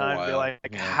lot of time to be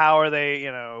like, how are they,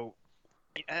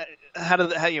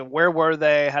 where were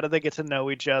they? How did they get to know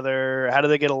each other? How did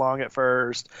they get along at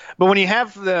first? But when you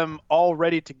have them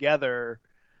already together,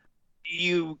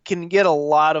 you can get a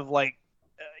lot of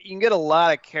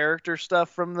character stuff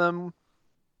from them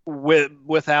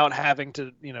without having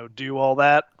to, do all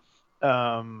that.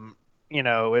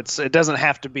 It doesn't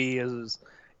have to be as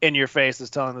in your face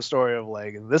as telling the story of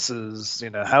like, this is,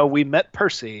 how we met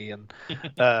Percy, and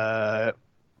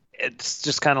it's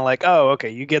just kind of like, oh, okay,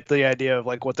 you get the idea of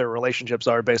like what their relationships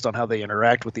are based on how they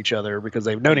interact with each other, because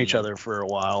they've known each other for a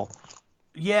while.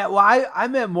 Yeah, well, I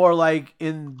meant more like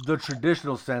in the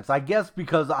traditional sense, I guess,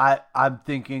 because I'm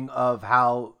thinking of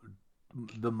how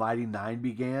the Mighty Nine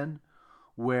began,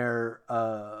 where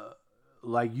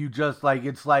like you just like,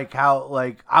 it's like how,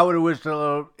 like, I would have wished it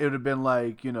would have been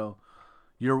like,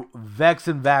 your Vex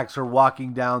and Vax are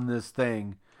walking down this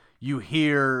thing, you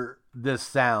hear this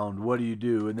sound, what do you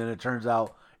do? And then it turns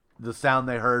out the sound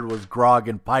they heard was Grog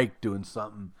and Pike doing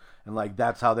something, and like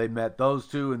that's how they met those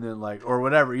two, and then like, or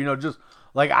whatever, just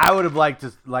like, I would have liked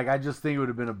to, like, I just think it would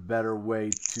have been a better way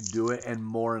to do it and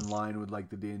more in line with like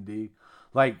the D&D,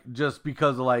 like, just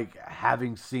because of like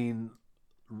having seen,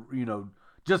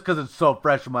 just because it's so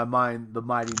fresh in my mind, the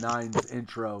Mighty Nine's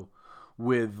intro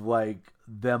with like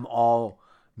them all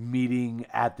meeting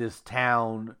at this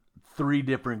town, 3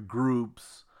 different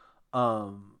groups.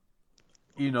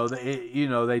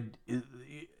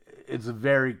 It's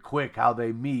very quick how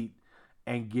they meet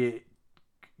and get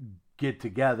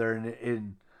together,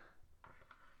 and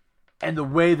the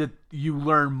way that you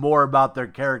learn more about their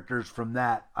characters from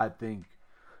that, I think,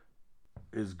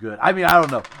 is good. I mean, I don't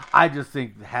know. I just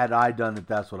think had I done it,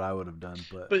 that's what I would have done.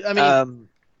 But I mean,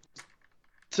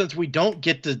 since we don't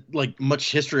get to like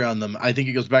much history on them, I think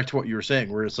it goes back to what you were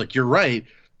saying, where it's like, you're right.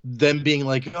 Them being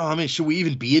like, oh, I mean, should we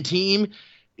even be a team?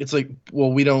 It's like,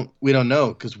 well, we don't know,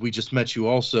 because we just met you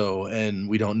also, and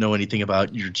we don't know anything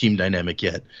about your team dynamic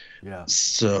yet. Yeah.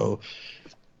 So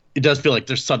it does feel like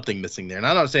there's something missing there. And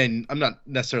I'm not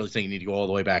necessarily saying you need to go all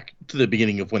the way back to the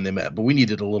beginning of when they met, but we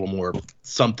needed a little more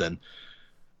something.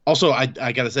 Also, I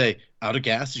gotta say, Out of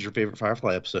Gas is your favorite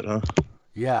Firefly episode, huh?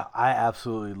 Yeah, I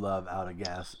absolutely love Out of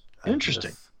Gas.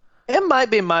 Interesting. It might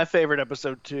be my favorite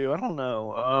episode too. I don't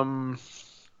know.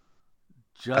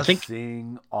 Just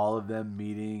seeing all of them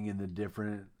meeting in the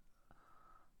different,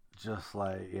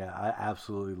 I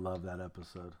absolutely love that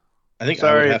episode. I think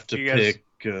I would have to pick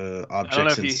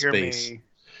Objects in Space.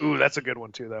 Ooh, that's a good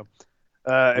one too, though.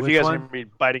 If Which you guys one? hear me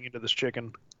biting into this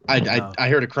chicken. I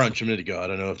heard a crunch a minute ago. I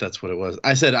don't know if that's what it was.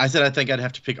 I said I think I'd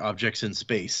have to pick Objects in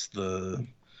Space, the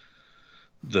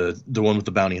one with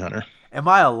the bounty hunter. Am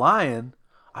I a lion?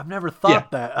 I've never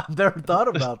thought that. I've never thought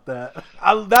about that.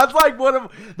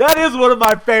 That is one of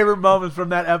my favorite moments from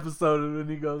that episode. When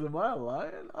he goes, "Am I a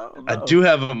lion? I don't know." I do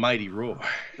have a mighty roar.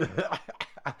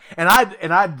 and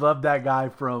I'd love that guy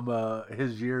from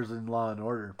his years in Law and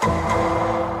Order.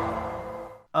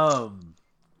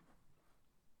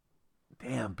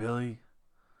 Damn, Billy.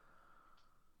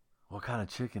 What kind of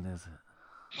chicken is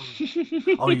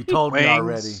it? Oh, you told me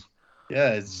already.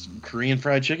 Yeah, it's Korean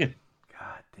fried chicken.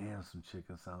 God damn, some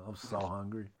chicken sound. I'm so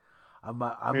hungry. I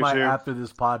might after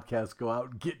this podcast go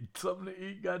out and get something to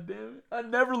eat. God damn it! I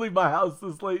never leave my house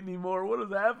this late anymore. What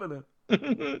is happening?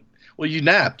 Well, you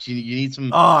napped. You need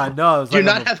some. Oh, I know. Do you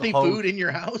not have any food in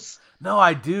your house? No,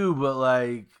 I do, but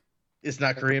like, it's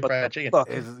not Korean fried chicken.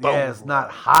 It's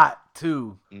not hot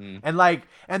too. And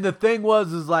the thing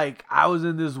was, I was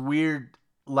in this weird,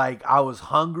 I was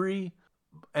hungry.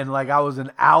 And I was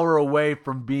an hour away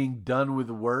from being done with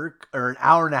work, or an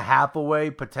hour and a half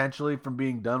away potentially from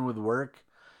being done with work.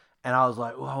 And I was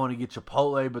like, I want to get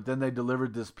Chipotle, but then they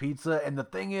delivered this pizza. And the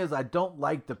thing is, I don't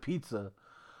like the pizza,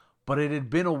 but it had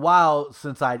been a while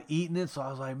since I'd eaten it. So I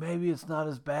was like, maybe it's not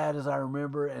as bad as I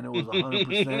remember. And it was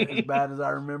 100% as bad as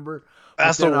I remember.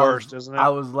 That's the worst, isn't it?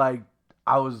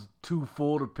 I was too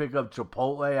full to pick up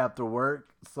Chipotle after work.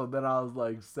 So then I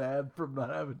was sad from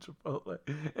not having Chipotle.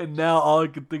 And now all I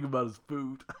can think about is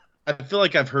food. I feel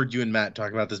like I've heard you and Matt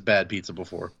talk about this bad pizza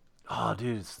before. Oh,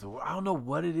 dude, I don't know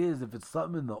what it is. If it's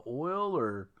something in the oil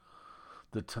or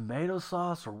the tomato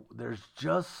sauce, or there's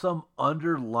just some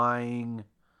underlying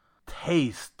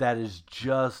taste that is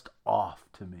just off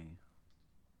to me.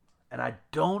 And I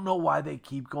don't know why they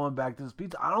keep going back to this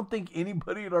pizza. I don't think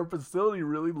anybody at our facility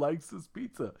really likes this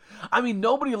pizza. I mean,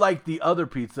 nobody liked the other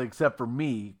pizza except for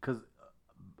me,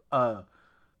 and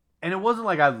it wasn't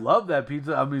like I love that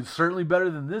pizza. I mean, certainly better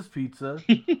than this pizza.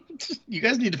 You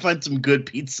guys need to find some good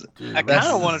pizza. Dude, I kind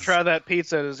of want to try that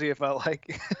pizza to see if I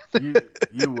like it.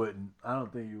 You wouldn't. I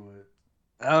don't think you would.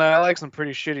 I don't know. I like some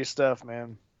pretty shitty stuff,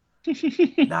 man.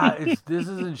 Nah, this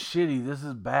isn't shitty. This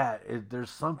is bad.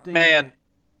 There's something. Man.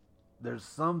 There's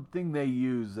something they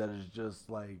use that is just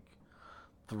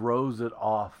throws it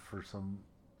off for some,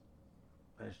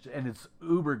 and it's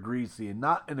uber greasy and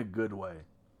not in a good way.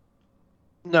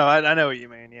 No, I know what you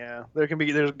mean. Yeah, there's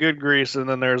good grease, and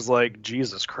then there's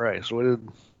Jesus Christ, did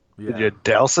you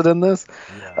douse it in this?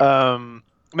 Yeah.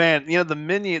 Man, the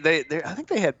menu. I think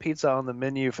they had pizza on the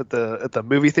menu at the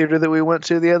movie theater that we went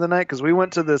to the other night, because we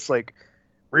went to this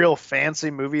real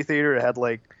fancy movie theater. It had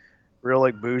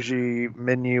real bougie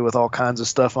menu with all kinds of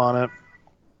stuff on it,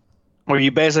 where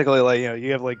you basically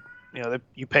you have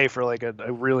you pay for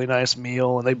a really nice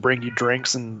meal, and they bring you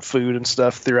drinks and food and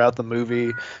stuff throughout the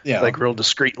movie, real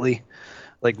discreetly,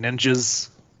 like ninjas.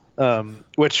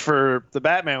 Which for the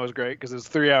Batman was great because it's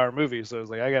a 3-hour movie, so it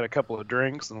was I got a couple of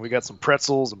drinks and we got some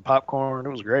pretzels and popcorn. It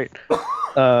was great.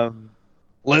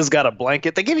 Liz got a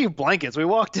blanket. They give you blankets. We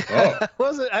walked in. Oh.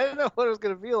 I didn't know what it was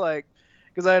going to be like,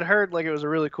 because I had heard it was a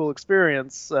really cool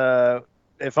experience,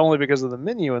 if only because of the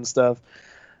menu and stuff.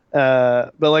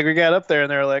 But we got up there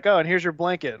and they were like, "Oh, and here's your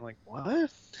blanket." I'm like,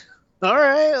 "What?" All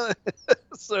right.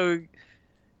 So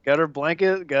got our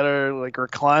blanket, got our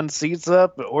reclined seats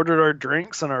up, ordered our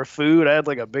drinks and our food. I had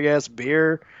a big ass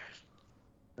beer.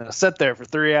 And I sat there for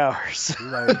 3 hours.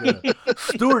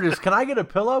 Stewardess, can I get a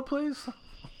pillow, please?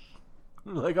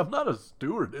 I'm not a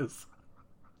stewardess.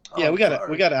 Yeah, we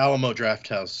got Alamo Draft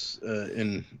House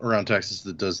in around Texas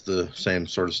that does the same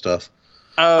sort of stuff.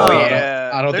 Oh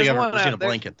yeah, I don't think I've ever seen a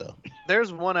blanket though.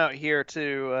 There's one out here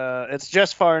too. It's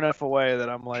just far enough away that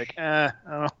I'm I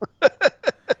don't know.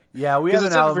 Yeah, we have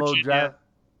an Alamo Draft.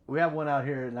 We have one out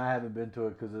here, and I haven't been to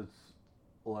it because it's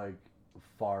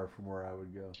far from where I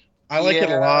would go. I like it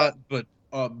a lot, but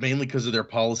mainly because of their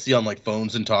policy on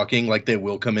phones and talking. They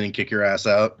will come in and kick your ass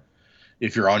out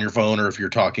if you're on your phone or if you're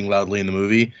talking loudly in the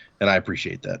movie, and I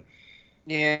appreciate that.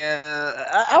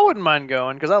 Yeah, I wouldn't mind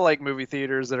going because I like movie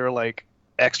theaters that are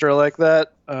extra like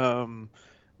that.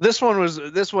 This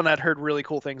one I'd heard really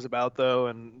cool things about though,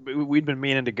 and we'd been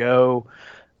meaning to go,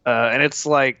 and it's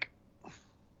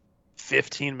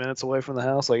 15 minutes away from the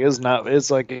house. It's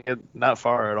not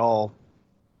far at all.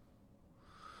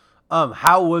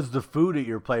 How was the food at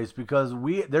your place? Because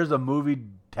there's a movie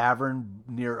tavern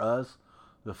near us.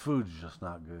 The food's just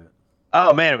not good.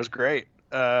 Oh man, it was great.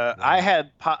 I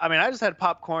just had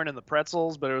popcorn and the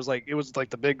pretzels, but it was like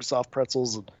the big soft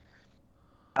pretzels. And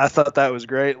I thought that was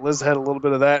great. Liz had a little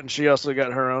bit of that, and she also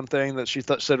got her own thing that she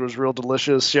said was real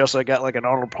delicious. She also got like an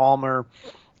Arnold Palmer.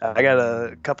 I got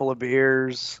a couple of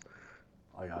beers.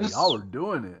 Y'all are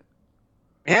doing it.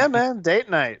 Yeah, man, date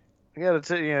night. We got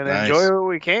to Nice. enjoy what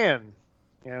we can.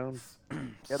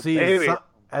 See,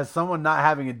 as someone not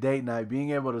having a date night,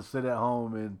 being able to sit at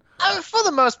home and for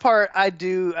the most part, I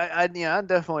do. I'm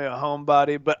definitely a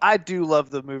homebody, but I do love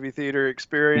the movie theater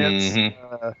experience.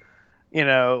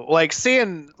 Like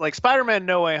seeing like Spider-Man: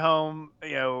 No Way Home.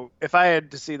 If I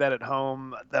had to see that at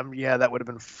home, then that would have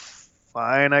been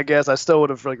fine. I guess I still would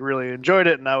have like really enjoyed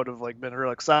it, and I would have like been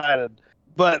real excited.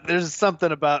 But there's something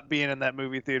about being in that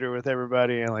movie theater with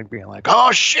everybody and like being like,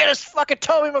 oh shit, it's fucking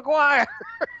Tobey Maguire.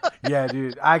 Yeah,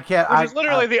 dude, I can't. Which is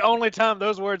literally the only time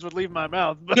those words would leave my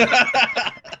mouth.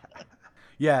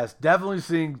 Yes, definitely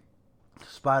seeing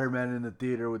Spider-Man in the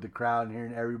theater with the crowd and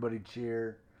hearing everybody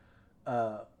cheer.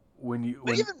 When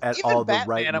at even all Batman, the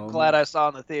right I'm moments. glad I saw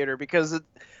in the theater because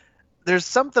there was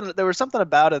something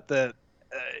about it that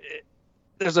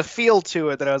there's a feel to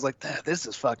it that I was like, this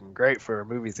is fucking great for a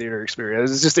movie theater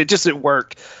experience. It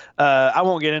worked. I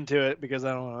won't get into it because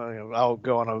I don't. I'll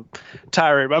go on a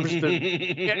tirade. But I'm just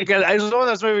because it was one of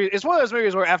those movies. It's one of those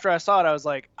movies where after I saw it, I was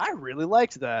like, I really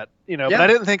liked that. But I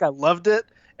didn't think I loved it.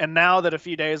 And now that a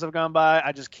few days have gone by,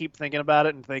 I just keep thinking about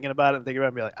it and thinking about it and thinking about it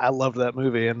and be like, I loved that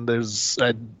movie. And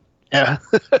yeah.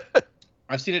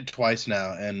 I've seen it twice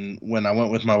now, and when I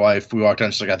went with my wife, we walked out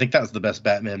and she's like, I think that was the best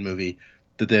Batman movie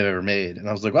that they've ever made. And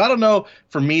I was like, well, I don't know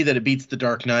for me that it beats The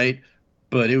Dark Knight,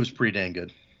 but it was pretty dang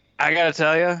good. I gotta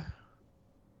tell you,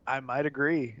 I might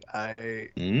agree.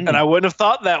 And I wouldn't have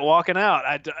thought that walking out.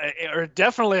 I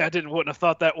wouldn't have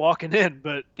thought that walking in.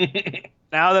 But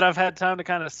now that I've had time to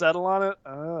kind of settle on it,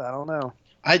 I don't know.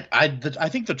 I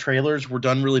think the trailers were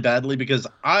done really badly because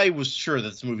I was sure that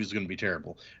this movie was going to be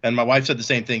terrible. And my wife said the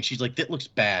same thing. She's like, that looks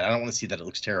bad. I don't want to see that. It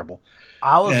looks terrible.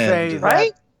 I will say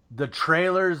right? that the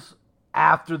trailers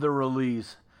after the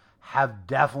release have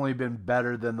definitely been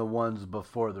better than the ones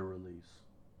before the release.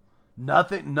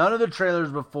 None of the trailers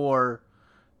before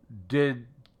did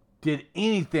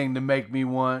anything to make me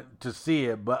want to see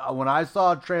it. But when I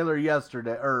saw a trailer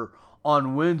yesterday or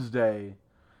on Wednesday,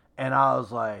 and I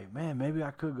was like, man, maybe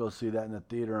I could go see that in the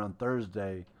theater on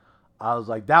Thursday. I was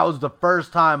like, that was the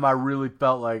first time I really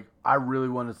felt like I really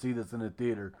want to see this in the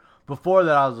theater. Before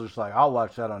that, I was just like, I'll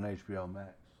watch that on HBO Max.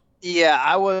 Yeah,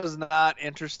 I was not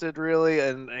interested really,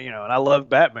 and I love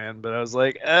Batman, but I was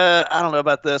like, I don't know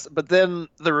about this. But then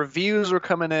the reviews were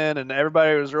coming in, and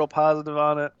everybody was real positive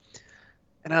on it,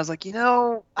 and I was like,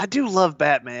 I do love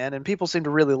Batman, and people seem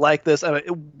to really like this.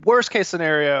 Worst case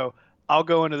scenario, I'll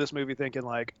go into this movie thinking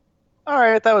like, all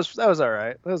right, that was all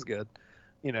right, that was good,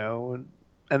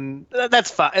 and that's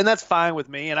fine, and that's fine with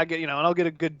me, and I get and I'll get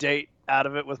a good date out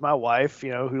of it with my wife,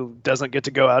 who doesn't get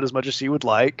to go out as much as she would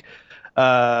like.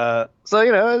 But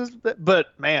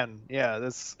man, yeah,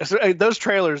 those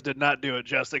trailers did not do it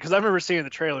justice because I remember seeing the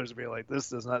trailers and being like,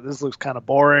 this looks kind of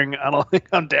boring. I don't think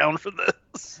I'm down for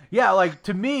this. Yeah, like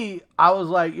to me, I was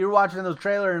like, you're watching those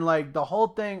trailer and like the whole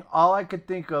thing, all I could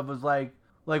think of was like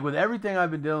with everything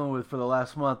I've been dealing with for the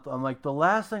last month, I'm like, the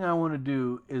last thing I want to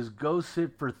do is go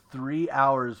sit for 3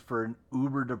 hours for an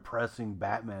uber depressing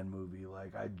Batman movie.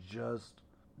 Like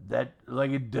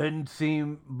it didn't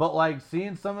seem, but like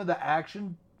seeing some of the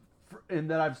action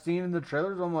that I've seen in the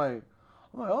trailers, I'm like,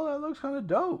 oh, that looks kind of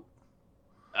dope.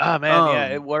 Oh man, yeah,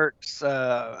 it works.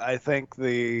 I think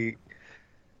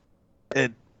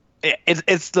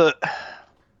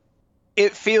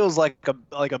it feels like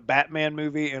a Batman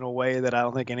movie in a way that I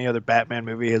don't think any other Batman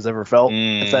movie has ever felt.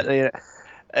 If that,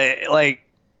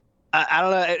 I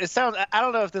don't know. It sounds. I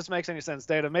don't know if this makes any sense,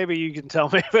 Data. Maybe you can tell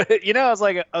me. But it's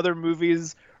like other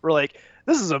movies were like,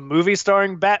 this is a movie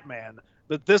starring Batman,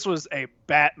 but this was a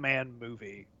Batman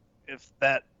movie. If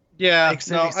that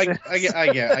makes any sense. I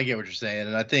get what you're saying,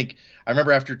 and I think I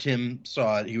remember after Tim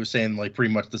saw it, he was saying like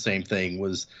pretty much the same thing.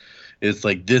 It's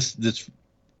like this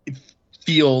it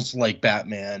feels like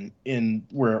Batman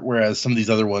whereas some of these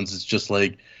other ones it's just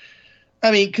like. I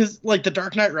mean, because, like, The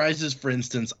Dark Knight Rises, for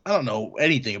instance, I don't know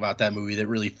anything about that movie that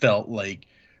really felt like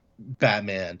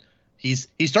Batman. He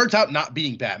starts out not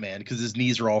being Batman because his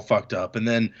knees are all fucked up, and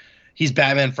then he's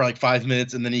Batman for, like, 5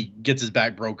 minutes, and then he gets his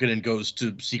back broken and goes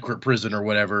to secret prison or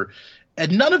whatever.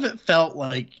 And none of it felt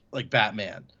like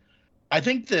Batman. I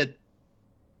think that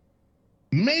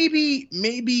maybe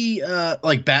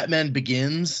like, Batman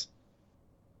Begins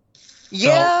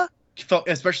felt,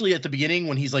 especially at the beginning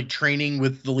when he's like training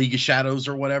with the League of Shadows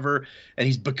or whatever, and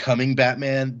he's becoming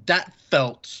Batman. That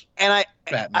felt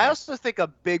Batman. I also think a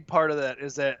big part of that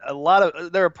is that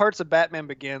there are parts of Batman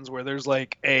Begins where there's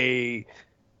like a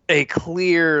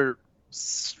clear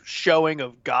showing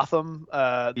of Gotham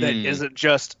that isn't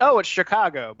just, oh, it's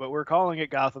Chicago, but we're calling it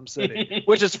Gotham City,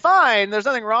 which is fine. There's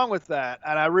nothing wrong with that,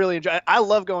 and I really enjoy. I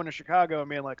love going to Chicago and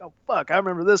being like, oh fuck, I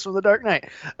remember this from The Dark Knight,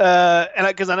 and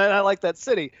because I like that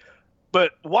city.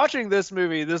 But watching this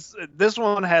movie, this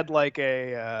one had like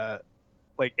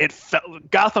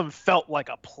Gotham felt like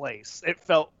a place. It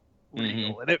felt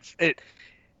real, and it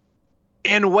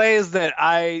in ways that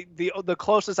the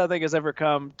closest I think has ever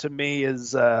come to me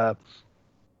is there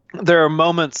are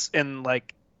moments in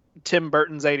like Tim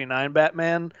Burton's '89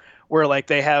 Batman where like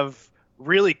they have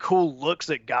really cool looks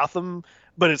at Gotham,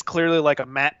 but it's clearly like a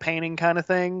matte painting kind of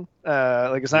thing.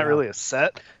 Like it's not really a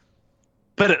set.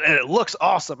 But it looks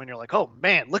awesome, and you're like, oh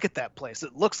man, look at that place.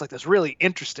 It looks like this really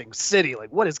interesting city.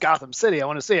 Like, what is Gotham City? I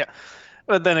want to see it.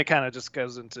 But then it kind of just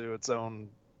goes into its own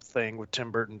thing with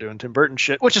Tim Burton doing Tim Burton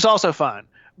shit, which is also fine.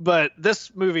 But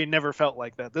this movie never felt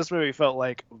like that. This movie felt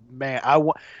like, man,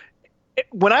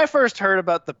 when I first heard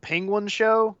about the Penguin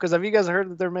show, because have you guys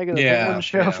heard that they're making a Penguin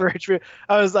show for HBO?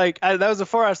 I was like, that was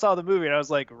before I saw the movie, and I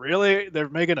was like, really? They're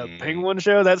making a Penguin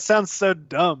show? That sounds so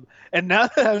dumb. And now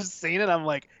that I've seen it, I'm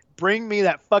like, bring me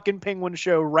that fucking Penguin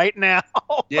show right now.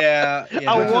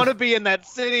 I want to be in that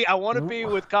city. I want to be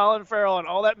with Colin Farrell and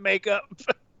all that makeup.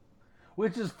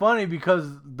 Which is funny because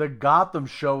the Gotham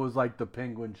show was like the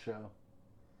Penguin show.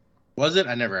 Was it?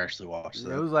 I never actually watched it.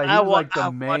 It was like he was like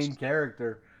the main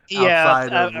character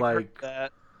outside of like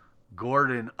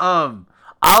Gordon. Gotham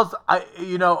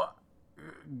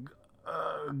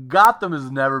has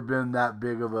never been that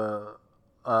big of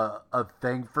a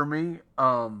thing for me.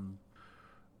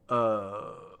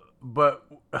 But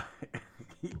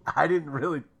I didn't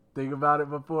really think about it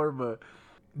before, but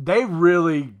they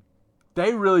really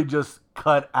just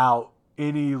cut out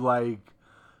any like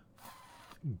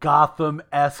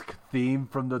Gotham-esque theme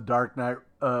from the Dark Knight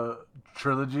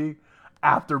trilogy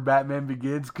after Batman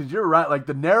Begins, because you're right, like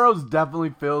the Narrows definitely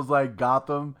feels like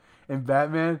Gotham and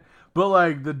Batman, but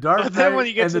like the Dark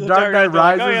Knight and the Dark Knight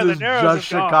Rises is just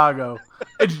Chicago.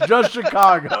 It's just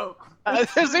Chicago.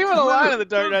 There's even a line in the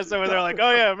Dark Knight where they're like,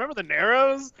 "Oh yeah, remember the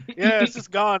Narrows? Yeah, it's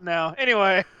just gone now."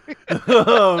 Anyway.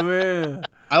 Oh man.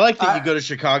 I like that you go to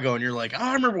Chicago and you're like, "Oh,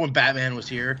 I remember when Batman was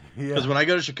here." Because when I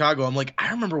go to Chicago, I'm like,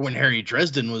 "I remember when Harry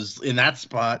Dresden was in that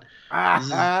spot."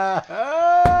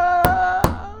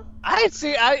 I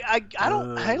see.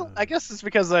 I guess it's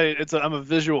because I'm a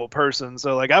visual person.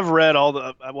 So like I've read I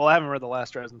haven't read the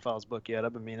last Dresden Files book yet.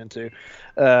 I've been meaning to,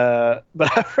 but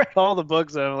I've read all the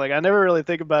books and I'm like I never really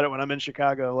think about it when I'm in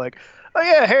Chicago. Like, oh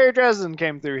yeah, Harry Dresden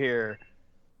came through here.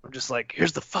 I'm just like,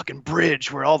 here's the fucking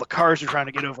bridge where all the cars are trying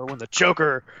to get over when the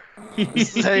Joker.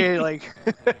 Like,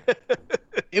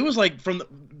 it was like from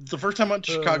the first time I went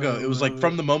to Chicago, it was like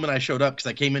from the moment I showed up, because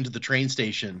I came into the train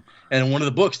station, and in one of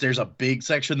the books, there's a big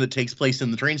section that takes place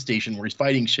in the train station where he's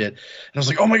fighting shit. And I was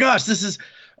like, oh my gosh, this is.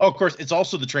 Oh, of course, it's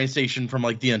also the train station from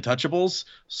like the Untouchables.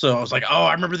 So I was like, oh,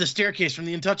 I remember the staircase from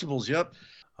the Untouchables. Yep.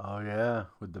 Oh yeah,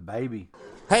 with the baby.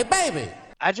 Hey, baby.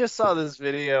 I just saw this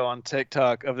video on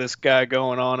TikTok of this guy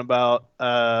going on about,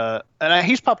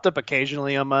 he's popped up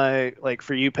occasionally on my like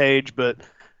For You page, but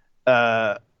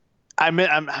I don't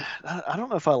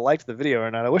know if I liked the video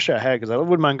or not. I wish I had, because I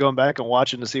wouldn't mind going back and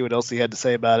watching to see what else he had to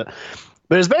say about it.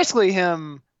 But it's basically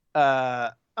him,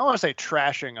 I don't want to say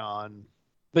trashing on,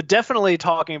 but definitely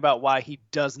talking about why he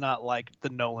does not like the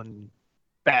Nolan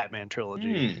Batman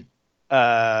trilogy.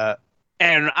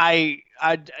 And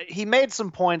he made some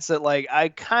points that like I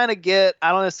kind of get.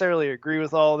 I don't necessarily agree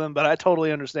with all of them, but I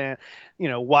totally understand,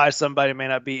 why somebody may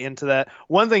not be into that.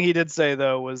 One thing he did say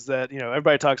though was that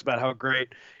everybody talks about how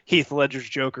great Heath Ledger's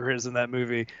Joker is in that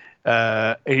movie.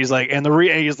 And he's like,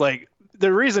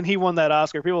 the reason he won that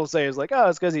Oscar, people will say, is like, oh,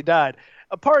 it's because he died.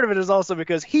 A part of it is also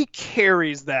because he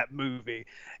carries that movie.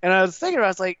 And I was thinking about, I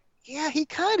was like, yeah, he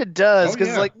kind of does,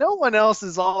 because like no one else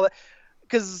is all that.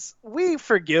 Because we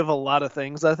forgive a lot of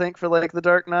things, I think, for like the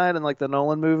Dark Knight and like the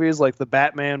Nolan movies, like the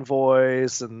Batman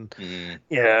voice, and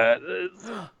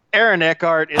Aaron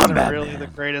Eckhart isn't really the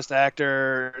greatest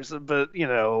actor, but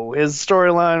his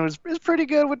storyline is pretty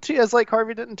good with as like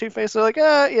Harvey did in Two-Face. So like,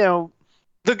 I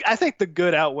think the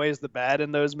good outweighs the bad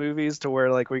in those movies, to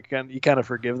where like you kind of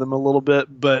forgive them a little bit.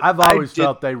 But I've always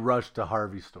felt they rushed to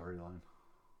Harvey's storyline.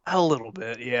 A little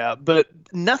bit, yeah, but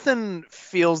nothing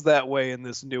feels that way in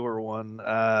this newer one,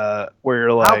 where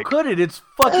you're like, how could it? It's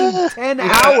fucking 10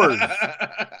 hours.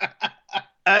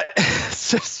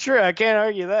 It's just true. I can't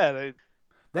argue that.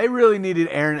 They really needed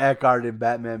Aaron Eckhart in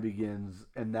Batman Begins,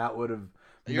 and that would have.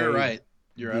 You're right.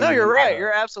 No, you're right.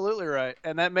 You're absolutely right,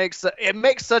 and that makes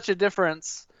such a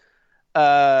difference.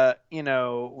 When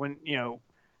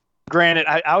granted,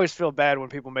 I always feel bad when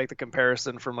people make the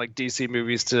comparison from like DC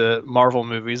movies to Marvel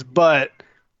movies, but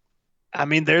I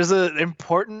mean, there's an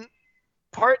important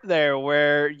part there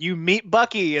where you meet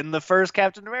Bucky in the first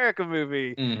Captain America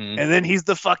movie, and then he's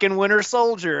the fucking Winter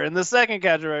Soldier in the second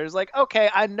Captain America. It's like, okay,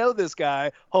 I know this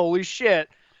guy. Holy shit.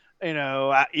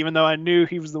 Even though I knew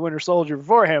he was the Winter Soldier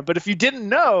beforehand, but if you didn't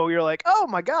know, you're like, oh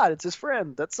my God, it's his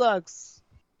friend. That sucks.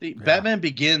 Batman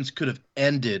Begins could have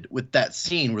ended with that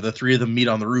scene where the three of them meet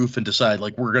on the roof and decide,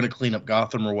 like, we're going to clean up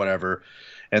Gotham or whatever.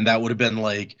 And that would have been,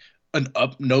 like, an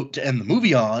up note to end the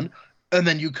movie on. And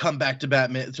then you come back to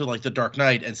Batman, to, like, The Dark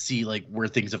Knight and see, like, where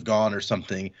things have gone or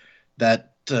something.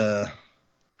 That would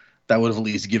have at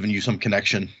least given you some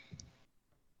connection.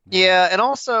 Yeah, and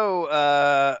also...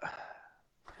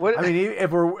 I mean,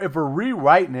 if we're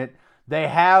rewriting it,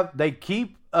 they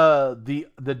keep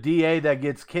the DA that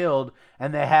gets killed,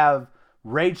 and they have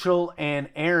Rachel and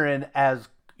Aaron as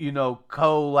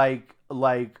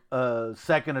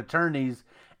second attorneys,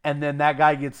 and then that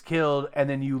guy gets killed, and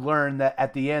then you learn that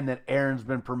at the end that Aaron's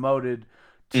been promoted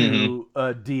to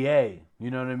DA.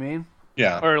 You know what I mean?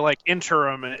 Yeah. Or like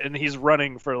interim, and he's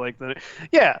running for like that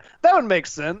would make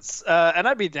sense, and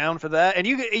I'd be down for that. And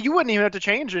you wouldn't even have to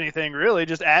change anything really,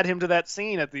 just add him to that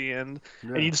scene at the end,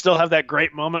 and you'd still have that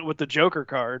great moment with the Joker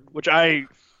card, which I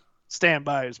stand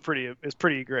by is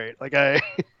pretty great. Like I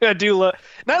do love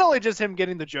not only just him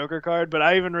getting the Joker card, but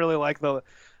I even really like the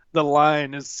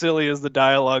line, as silly as the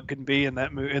dialogue can be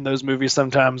in those movies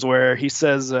sometimes, where he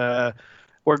says.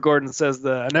 Where Gordon says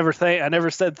I never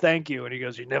said thank you, and he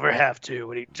goes, you never have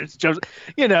to, and he just jumps.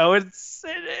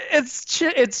 It's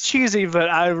cheesy, but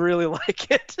I really like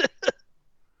it.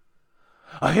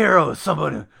 A hero is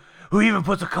somebody who even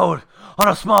puts a coat on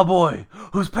a small boy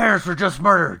whose parents were just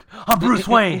murdered. I'm Bruce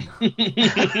Wayne.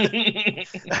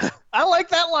 I like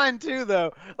that line too,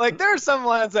 though. Like there are some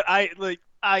lines that I like.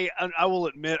 I will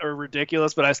admit are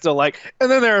ridiculous, but I still like.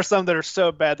 And then there are some that are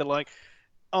so bad that like.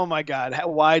 Oh my God,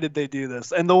 why did they do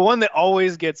this? And the one that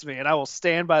always gets me, and I will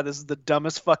stand by this, is the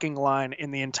dumbest fucking line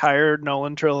in the entire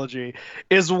Nolan trilogy,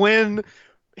 is when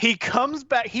he comes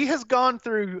back. He has gone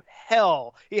through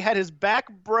hell. He had his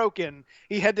back broken.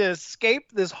 He had to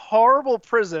escape this horrible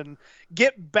prison,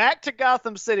 get back to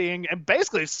Gotham City, and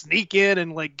basically sneak in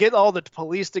and like get all the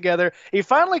police together. He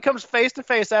finally comes face to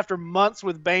face after months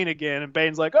with Bane again, and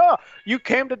Bane's like, oh, you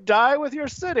came to die with your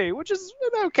city, which is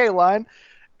an okay line.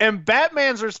 And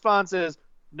Batman's response is,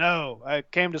 no, I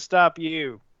came to stop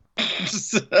you.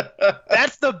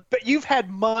 You've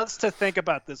had months to think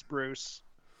about this, Bruce.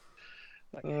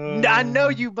 Like, I know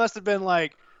you must have been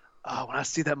like, oh, when I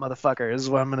see that motherfucker, this is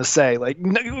what I'm going to say. Like,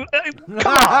 no, come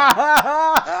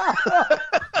on.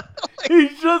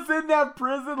 He's just in that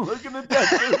prison looking at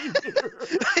that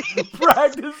mirror,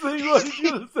 practicing what he's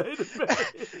going to say to me.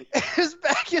 His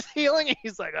back is healing, and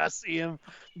he's like, I see him.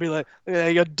 Be like, yeah,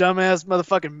 your dumbass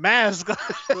motherfucking mask.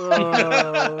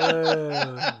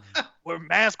 Where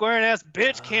mask wearing ass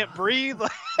bitch can't breathe.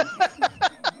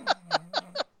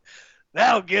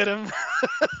 That'll get him.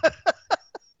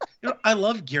 I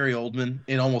love Gary Oldman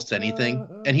in almost anything,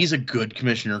 and he's a good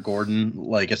Commissioner Gordon,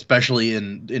 like especially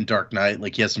in Dark Knight.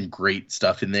 Like he has some great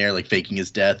stuff in there, like faking his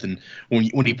death, and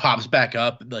when he pops back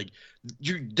up, like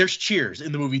there's cheers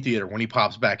in the movie theater when he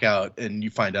pops back out, and you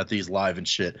find out that he's live and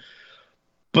shit.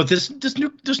 But this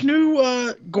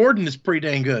new Gordon is pretty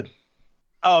dang good.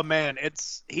 Oh man,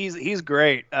 he's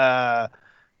great,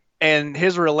 and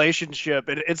his relationship,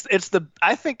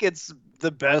 I think it's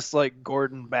the best like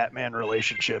Gordon Batman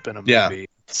relationship in a movie. Yeah.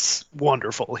 It's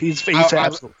wonderful. He's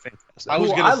absolutely fantastic. I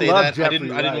was gonna say that. I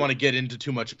didn't want to get into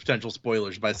too much potential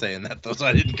spoilers by saying that, though, so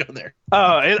I didn't go there. Oh,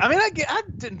 I mean, I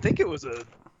didn't think it was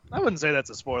I wouldn't say that's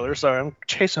a spoiler. Sorry, I'm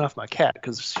chasing off my cat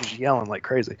because she's yelling like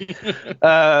crazy.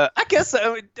 I guess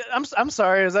I'm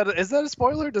sorry. Is that a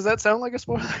spoiler? Does that sound like a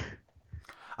spoiler?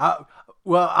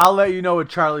 Well, I'll let you know what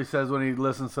Charlie says when he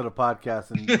listens to the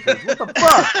podcast. And says, what the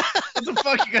fuck? What the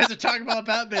fuck you guys are talking about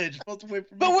Batman? You're supposed to wait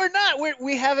for me. But we're not.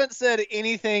 We haven't said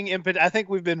anything in. I think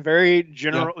we've been very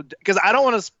general because I don't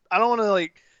want to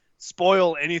like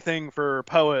spoil anything for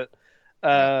Poet.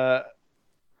 And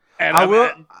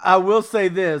I will say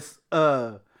this.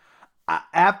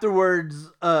 Afterwards,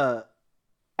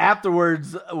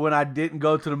 when I didn't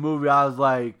go to the movie, I was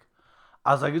like,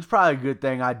 it's probably a good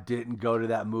thing I didn't go to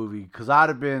that movie because I'd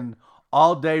have been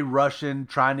all day rushing,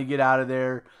 trying to get out of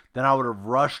there. Then I would have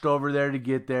rushed over there to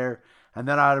get there. And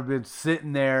then I'd have been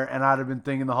sitting there and I'd have been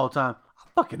thinking the whole time, I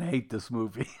fucking hate this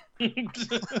movie.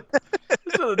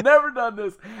 Should have never done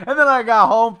this. And then I got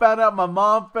home, found out my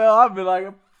mom fell. I'd be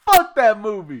like, fuck that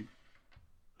movie.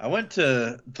 I went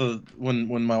to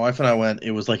when my wife and I went,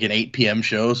 it was like an 8 p.m.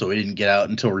 show, so we didn't get out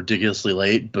until ridiculously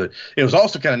late. But it was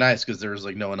also kind of nice because there was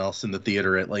like no one else in the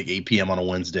theater at like 8 p.m. on a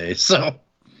Wednesday. So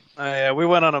Yeah, we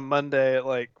went on a Monday at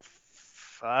like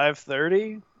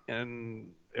 5:30,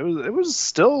 and it was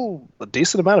still a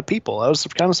decent amount of people. I was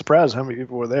kind of surprised how many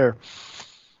people were there.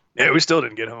 Yeah, we still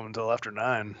didn't get home until after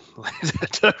 9.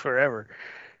 It took forever.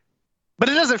 But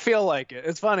it doesn't feel like it.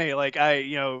 It's funny, like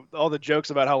all the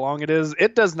jokes about how long it is,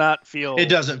 it does not feel. it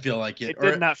doesn't feel like it. It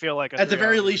did not feel like. At the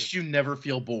very least, you never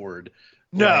feel bored.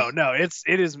 No, it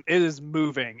is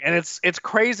moving, and it's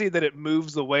crazy that it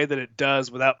moves the way that it does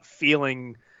without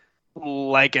feeling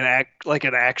like an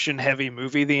action heavy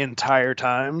movie the entire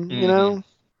time. You know,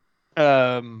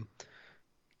 God,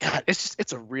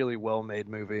 it's a really well made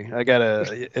movie. I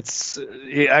gotta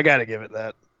give it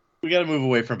that. We got to move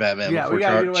away from Batman Yeah,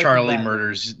 before Charlie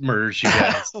murders you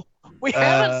guys. We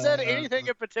haven't said anything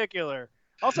in particular.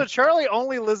 Also, Charlie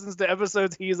only listens to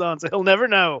episodes he's on, so he'll never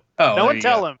know. Oh, no one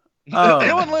tell him. Oh.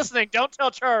 Anyone listening, don't tell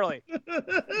Charlie.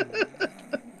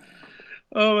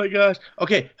 Oh my gosh.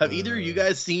 Okay, have either of you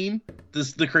guys seen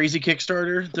the crazy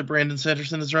Kickstarter that Brandon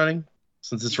Sanderson is running?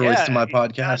 Since it's released to my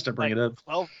podcast, I bring it up.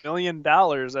 $12 million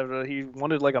after he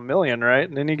wanted like $1 million, right?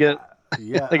 And then you get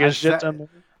like a shit ton.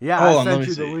 Yeah, Hold I on, let sent me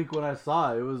you the see. link when I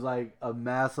saw it. It was like a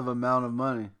massive amount of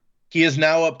money. He is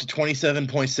now up to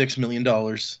 $27.6 million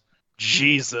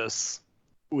Jesus.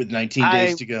 with 19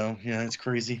 days to go. Yeah, it's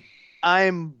crazy.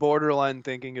 I'm borderline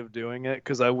thinking of doing it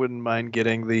because I wouldn't mind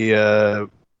getting the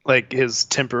like his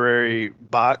temporary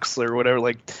box or whatever.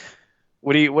 Like,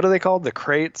 what are they called? The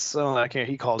crates? Oh, I can't.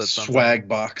 He called it something. Swag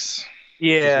box.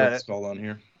 Yeah, That's what it's called on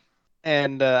here.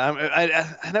 and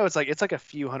I know it's like a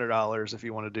few $100s if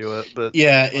you want to do it, but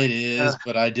Yeah, it is,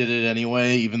 but I did it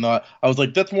anyway, even though I was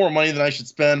like, that's more money than I should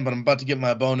spend, but I'm about to get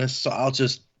my bonus, so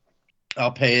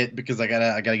I'll pay it because I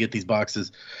gotta get these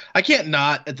boxes. I can't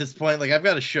not at this point. Like, I've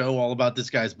got a show all about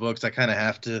this guy's books. I kind of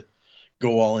have to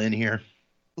go all in here.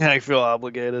 I feel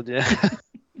obligated. Yeah.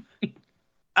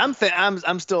 I'm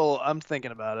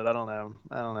thinking about it. I don't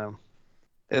know.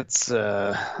 It's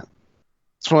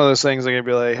one of those things like I'd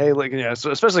be like, hey, like,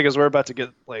 so especially because we're about to get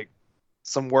like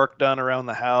some work done around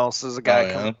the house. There's a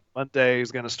guy coming Monday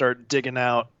who's going to start digging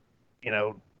out,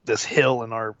 this hill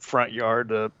in our front yard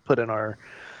to put in our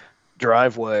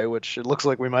driveway, which it looks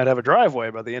like we might have a driveway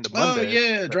by the end of Monday. Oh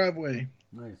yeah, driveway.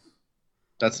 Nice.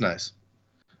 That's nice.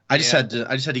 I just had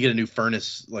to get a new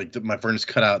furnace. Like my furnace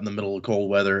cut out in the middle of cold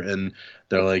weather, and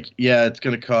they're like, yeah, it's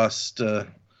going to cost a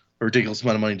ridiculous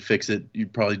amount of money to fix it.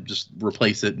 You'd probably just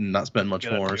replace it and not spend much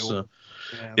more. So,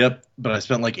 yep. But I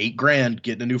spent like $8,000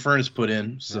 getting a new furnace put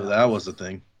in. So that was the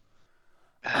thing.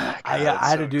 I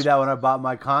had to do that when I bought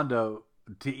my condo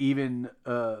to even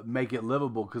make it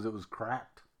livable because it was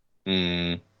cracked.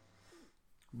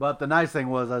 But the nice thing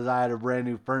was, as I had a brand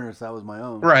new furnace, that was my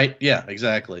own. Right. Yeah.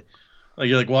 Exactly. Like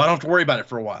you're like, well, I don't have to worry about it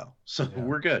for a while, so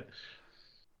we're good.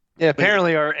 Yeah,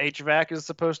 apparently our HVAC is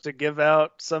supposed to give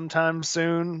out sometime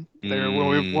soon.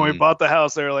 When we bought the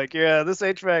house, they were like, yeah, this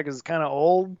HVAC is kind of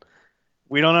old.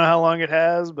 We don't know how long it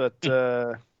has, but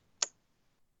guess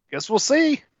we'll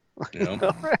see. Yeah. All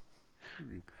right.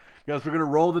 Guess we're going to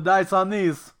roll the dice on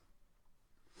these.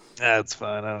 That's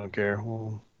fine. I don't care.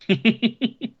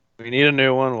 We need a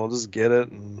new one. We'll just get it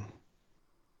and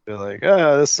be like,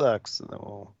 oh, this sucks. And then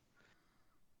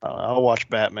I'll watch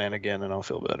Batman again and I'll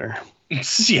feel better.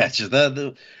 Yeah, just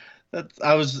that.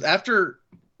 I was after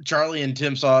Charlie and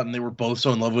Tim saw it and they were both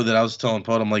so in love with it. I was telling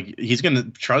Pod, I'm like,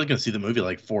 Charlie's gonna see the movie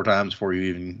like 4 times before you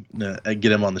even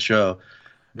get him on the show.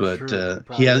 But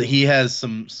he has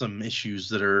some issues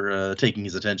that are taking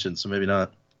his attention, so maybe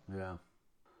not. Yeah.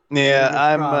 Yeah,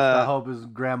 I hope his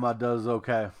grandma does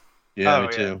okay. Yeah, me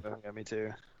too. Yeah, me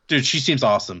too. Dude, she seems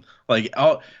awesome. Like,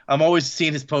 I'm always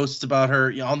seeing his posts about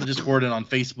her on the Discord and on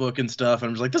Facebook and stuff, and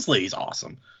I'm just like, this lady's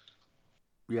awesome.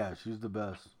 Yeah, she's the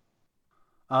best.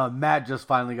 Matt just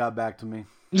finally got back to me.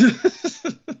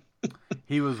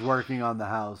 He was working on the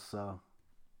house, so.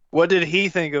 What did he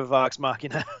think of Vox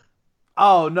Machina?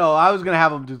 Oh no, I was gonna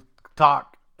have him to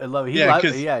talk and love it. He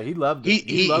loved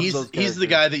it. He's the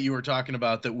guy that you were talking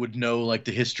about that would know like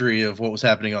the history of what was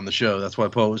happening on the show. That's why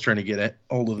Poe was trying to get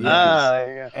hold of it.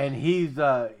 And he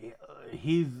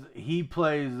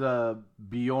plays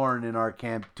Bjorn in our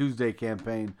Tuesday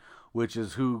campaign, which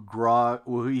is who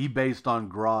he based on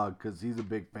Grog, because he's a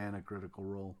big fan of Critical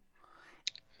Role.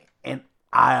 And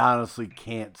I honestly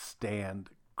can't stand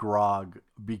Grog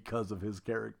because of his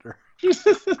character.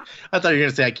 I thought you were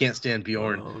gonna say I can't stand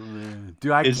Bjorn. Oh man,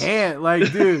 dude, I can't.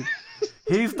 Like, dude,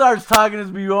 he starts talking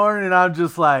as Bjorn, and I'm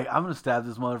just like, I'm gonna stab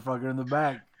this motherfucker in the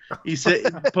back. He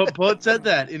said, Poet said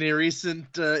that in a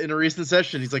recent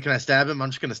session. He's like, "Can I stab him? I'm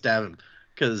just gonna stab him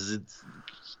because it's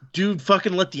dude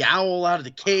fucking let the owl out of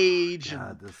the cage.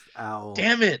 God, this owl.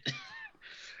 Damn it!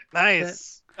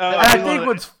 Nice. I think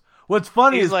what's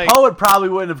funny is like, Poet probably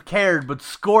wouldn't have cared, but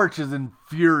Scorch is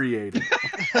infuriated.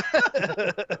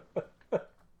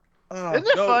 Isn't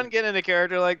it fun getting a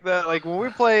character like that? Like when we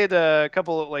played a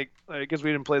couple of I guess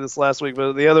we didn't play this last week,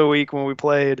 but the other week when we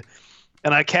played,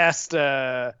 and I cast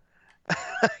that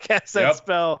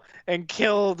spell and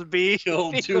killed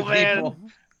two people.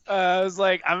 I was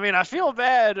like, I mean, I feel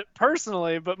bad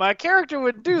personally, but my character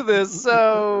would do this,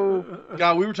 so...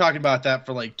 God, we were talking about that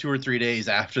for like 2 or 3 days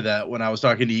after that when I was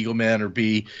talking to Eagle Man or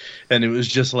B, and it was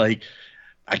just like,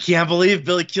 I can't believe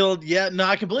Billy killed... Yeah, no,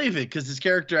 I can believe it, because his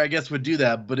character, I guess, would do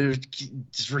that, but it was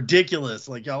just ridiculous.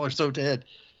 Like, y'all are so dead.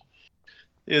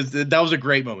 That was a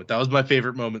great moment. That was my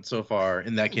favorite moment so far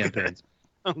in that campaign.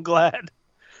 I'm glad.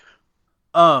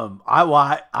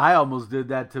 I almost did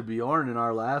that to Bjorn in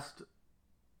our last...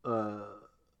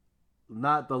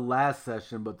 not the last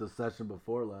session, but the session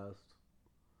before last.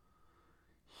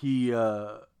 He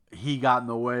got in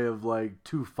the way of like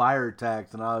 2 fire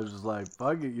attacks, and I was just like,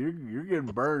 "Fuck it, you're getting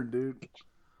burned, dude."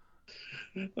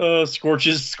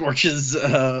 Scorch's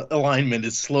alignment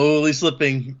is slowly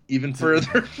slipping even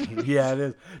further. Yeah, it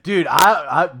is, dude.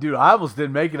 I almost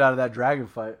didn't make it out of that dragon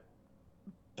fight.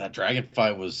 That dragon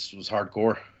fight was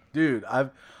hardcore, dude.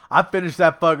 I finished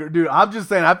that fucker. Dude, I'm just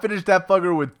saying, I finished that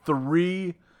fucker with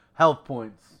 3 health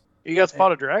points. You got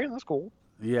spotted dragon? That's cool.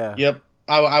 Yeah. Yep.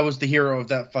 I was the hero of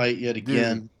that fight yet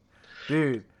again.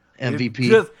 Dude. MVP.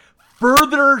 Just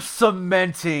further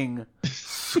cementing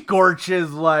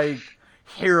Scorch's, like,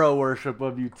 hero worship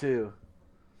of you, too.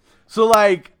 So,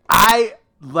 like, what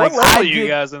level are you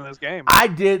guys in this game?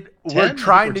 We're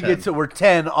trying to get to, we're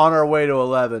 10 on our way to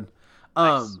 11.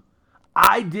 Nice.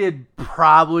 I did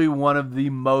probably one of the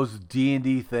most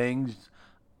D&D things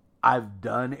I've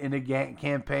done in a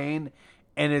campaign,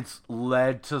 and it's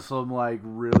led to some like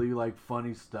really like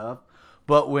funny stuff.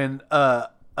 But when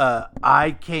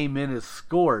I came in as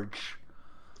Scorch,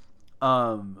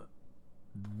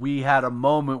 we had a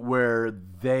moment where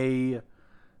they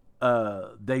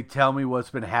tell me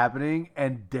what's been happening,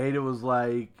 and Data was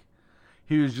like,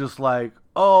 he was just like,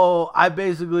 "Oh, I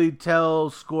basically tell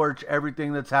Scorch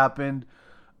everything that's happened,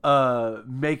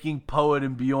 making Poet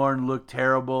and Bjorn look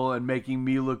terrible and making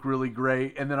me look really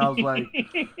great." And then I was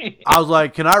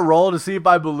like, "Can I roll to see if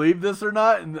I believe this or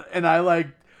not?" And I like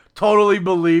totally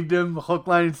believed him, hook,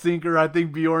 line, and sinker. I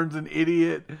think Bjorn's an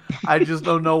idiot. I just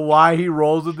don't know why he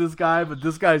rolls with this guy, but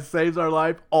this guy saves our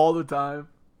life all the time.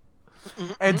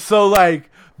 And so, like,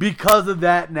 because of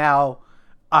that now,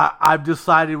 I've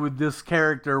decided with this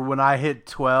character, when I hit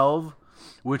 12,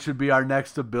 which would be our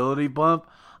next ability bump,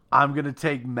 I'm going to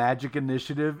take Magic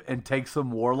Initiative and take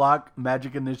some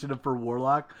Magic Initiative for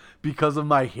Warlock because of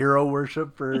my hero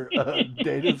worship for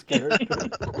Data's character.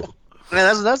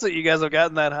 Man, that's what you guys have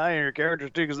gotten that high in your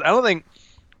characters, too, because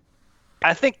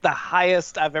I think the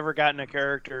highest I've ever gotten a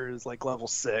character is like level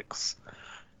 6.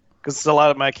 Because a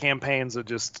lot of my campaigns are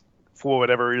just, for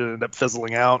whatever reason, end up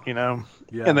fizzling out, you know?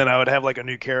 Yeah. And then I would have like a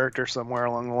new character somewhere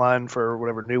along the line for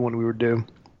whatever new one we would do.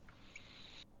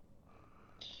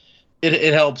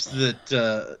 It helps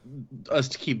that us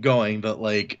to keep going, that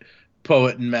like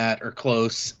Poet and Matt are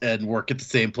close and work at the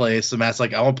same place. So Matt's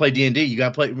like, "I want to play D&D. You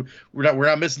gotta play. We're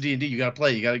not missing D&D. You gotta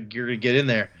play. You're gonna get in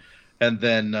there." And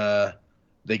then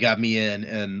they got me in,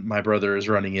 and my brother is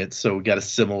running it. So we got a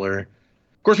similar.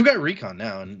 Of course, we got Recon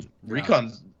now, and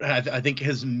Recon I think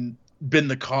has been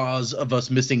the cause of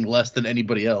us missing less than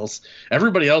anybody else.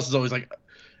 Everybody else is always like,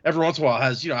 every once in a while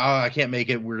has, oh, I can't make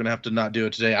it, we're gonna have to not do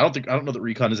it today. I don't know that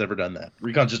Recon has ever done that.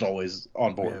 Recon's just always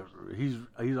on board. Yeah,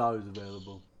 he's always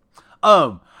available.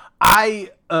 I'm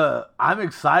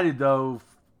excited though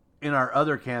in our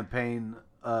other campaign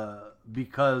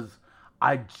because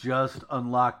I just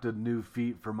unlocked a new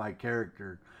feat for my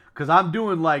character, because I'm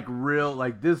doing like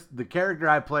the character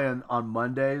I play on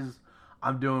Mondays,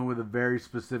 I'm doing with a very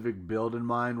specific build in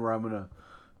mind, where I'm going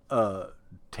to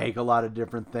take a lot of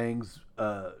different things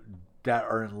that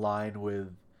are in line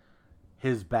with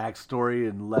his backstory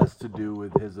and less to do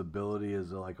with his ability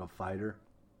as a fighter.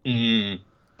 Mm-hmm.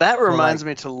 That reminds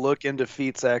me to look into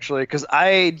feats, actually, because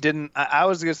I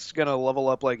was just going to level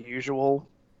up like usual,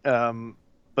 but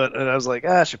I was like,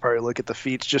 I should probably look at the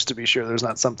feats just to be sure there's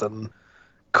not something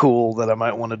cool that I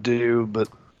might want to do, but...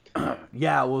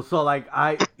 Yeah, well,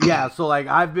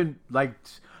 I've been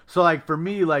So like for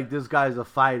me, like this guy's a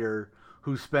fighter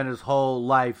who spent his whole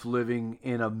life living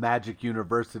in a magic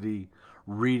university,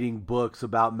 reading books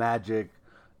about magic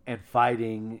and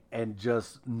fighting, and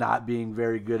just not being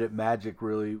very good at magic.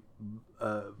 Really,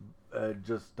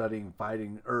 just studying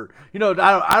fighting, or I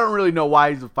don't really know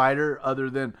why he's a fighter other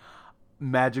than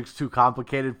magic's too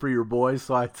complicated for your boys,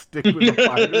 so I'd stick with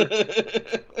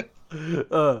the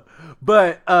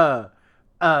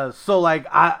fighter. So like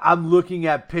I'm looking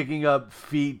at picking up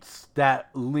feats that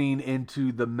lean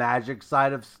into the magic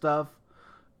side of stuff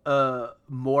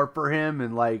more for him,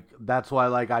 and like that's why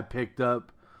like I picked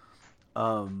up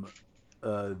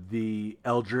the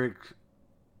Eldritch,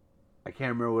 I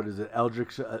can't remember what is it,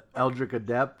 Eldritch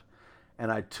Adept,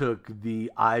 and I took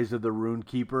the Eyes of the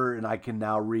Runekeeper, and I can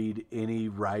now read any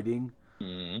writing.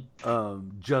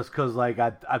 Just because like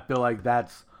I feel like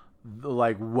that's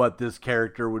like what this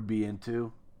character would be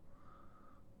into,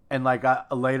 and like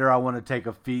later I want to take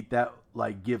a feat that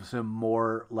like gives him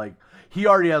more, like he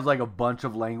already has like a bunch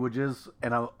of languages,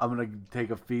 and I'm gonna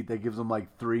take a feat that gives him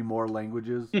like 3 more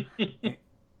languages,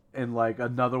 and like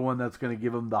another one that's gonna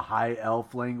give him the High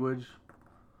Elf language.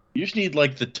 You just need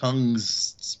like the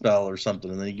tongues spell or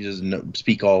something, and then you can just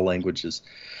speak all languages.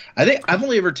 I think I've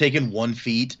only ever taken 1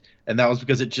 feat, and that was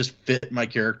because it just fit my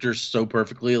character so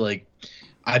perfectly. Like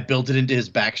I built it into his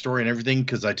backstory and everything,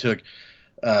 because I took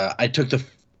the,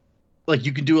 like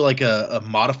you can do like a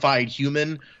modified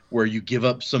human where you give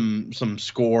up some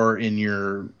score in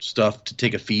your stuff to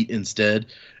take a feat instead.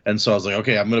 And so I was like,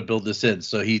 okay, I'm gonna build this in.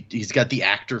 So he's got the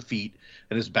actor feat,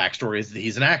 and his backstory is that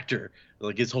he's an actor,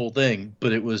 like his whole thing.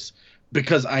 But it was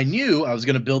because I knew I was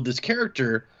gonna build this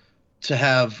character to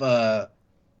have to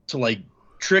like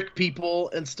trick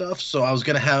people and stuff. So I was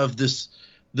gonna have this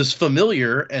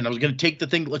familiar, and I was gonna take the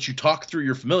thing that lets you talk through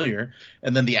your familiar,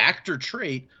 and then the actor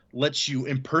trait lets you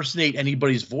impersonate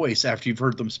anybody's voice after you've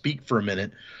heard them speak for a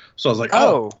minute. So I was like,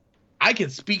 oh, I can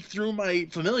speak through my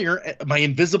familiar, my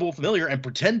invisible familiar, and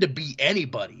pretend to be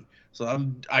anybody. So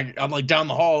I'm like down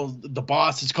the hall, the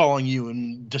boss is calling you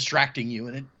and distracting you,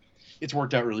 and it's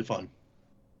worked out really fun.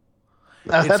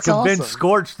 It's convinced awesome.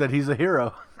 Scorch that he's a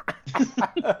hero.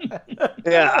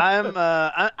 Yeah,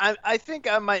 I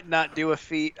think I might not do a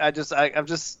feat. I'm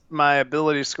just my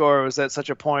ability score was at such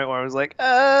a point where I was like,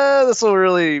 this will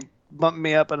really bump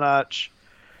me up a notch.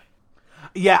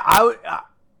 Yeah, I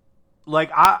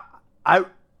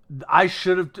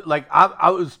should have, like I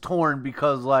was torn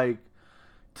because like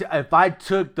if I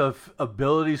took the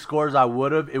ability scores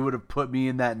it would have put me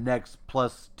in that next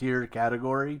plus tier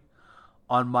category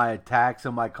on my attacks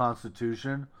and my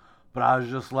constitution. But I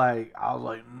was like,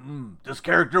 this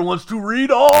character wants to read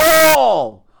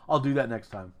all. I'll do that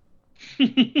next time.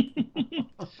 I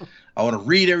want to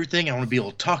read everything. I want to be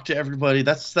able to talk to everybody.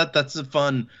 That's a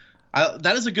fun.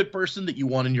 That is a good person that you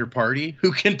want in your party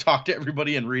who can talk to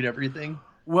everybody and read everything.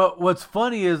 Well, what's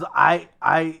funny is I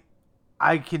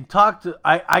can talk to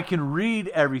I can read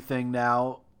everything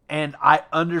now, and I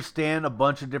understand a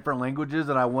bunch of different languages,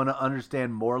 and I want to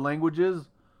understand more languages.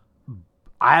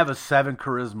 I have a 7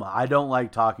 charisma. I don't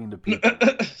like talking to people.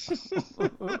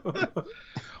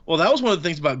 Well, that was one of the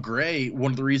things about Gray. One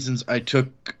of the reasons I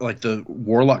took like the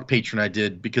Warlock patron I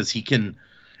did, because it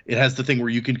has the thing where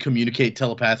you can communicate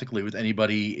telepathically with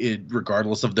anybody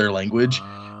regardless of their language.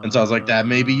 And so I was like, that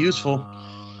may be useful.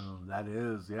 That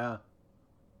is, yeah.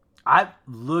 I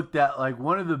looked at like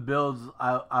one of the builds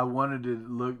I wanted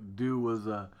to do was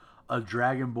a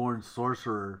Dragonborn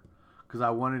sorcerer, because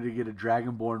I wanted to get a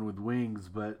Dragonborn with wings,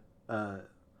 but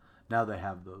now they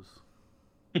have those.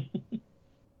 I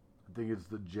think it's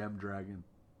the Gem Dragon.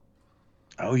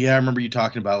 Oh yeah, I remember you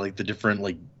talking about like the different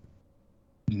like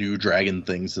new dragon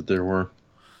things that there were.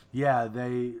 Yeah,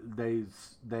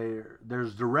 there's the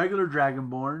regular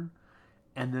Dragonborn,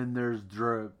 and then there's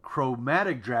the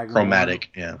chromatic Dragonborn.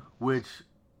 Chromatic, yeah. Which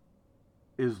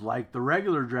is like the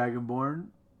regular Dragonborn,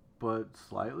 but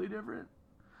slightly different.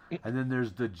 And then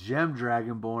there's the Gem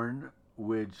Dragonborn,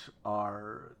 which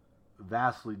are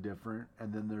vastly different.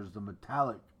 And then there's the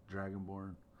Metallic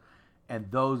Dragonborn. And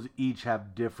those each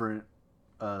have different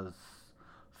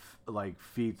like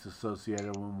feats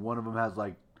associated. One of them has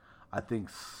like, I think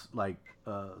like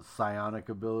psionic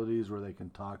abilities where they can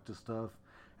talk to stuff.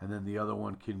 And then the other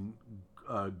one can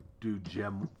do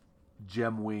gem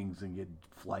wings and get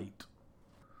flight.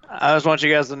 I just want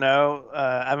you guys to know,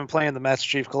 I've been playing the Master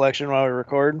Chief Collection while we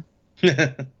record.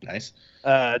 Nice.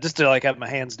 Just to like have my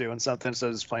hands doing something,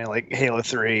 so just playing like Halo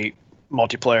 3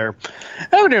 multiplayer.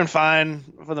 I'm doing fine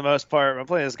for the most part. I'm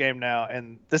playing this game now,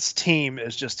 and this team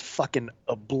is just fucking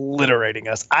obliterating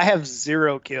us. I have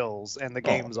 0 kills, and the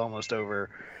game's almost over.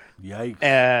 Yikes.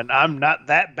 And I'm not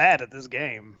that bad at this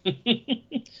game.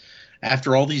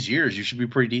 After all these years, you should be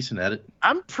pretty decent at it.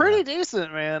 I'm pretty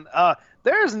decent, man.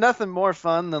 There's nothing more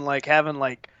fun than like having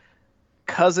like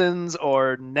cousins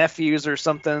or nephews or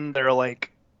something that are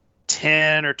like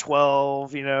 10 or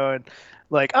 12, and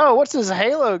like, oh, what's this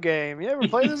Halo game? You ever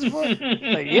play this before?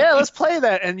 Like, yeah, let's play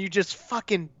that. And you just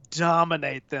fucking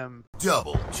dominate them.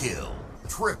 Double kill,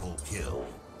 triple kill,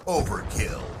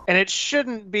 overkill. And it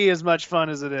shouldn't be as much fun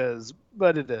as it is,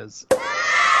 but it is.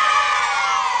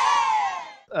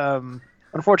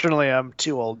 Unfortunately, I'm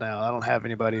too old now. I don't have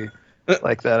anybody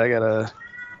like that.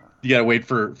 You gotta wait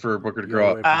for Booker to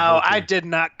grow up. Oh, I did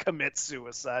not commit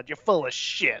suicide. You're full of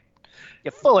shit.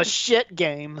 You're full of shit,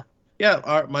 game.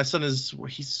 Yeah, my son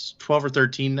he's 12 or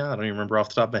 13 now. I don't even remember off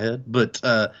the top of my head. But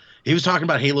he was talking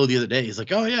about Halo the other day. He's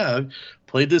like, oh, yeah, I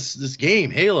played this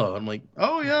game, Halo. I'm like,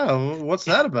 oh, yeah, what's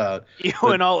that about?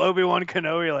 And all Obi-Wan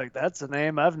Kenobi, you're like, that's a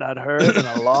name I've not heard in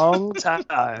a long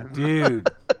time. Dude.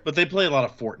 But they play a lot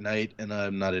of Fortnite, and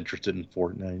I'm not interested in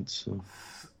Fortnite. So.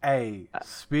 Hey,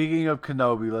 speaking of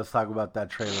Kenobi, let's talk about that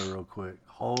trailer real quick.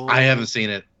 I haven't seen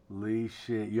it. Holy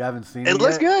shit. You haven't seen it It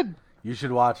looks yet? good. You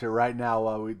should watch it right now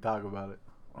while we talk about it.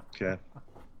 Okay.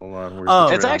 Hold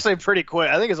on. It's actually pretty quick.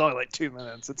 I think it's only like 2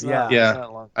 minutes. It's not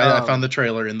long. I found the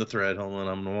trailer in the thread. Hold on,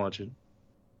 I'm going to watch it.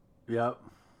 Yep.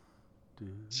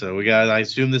 So I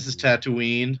assume this is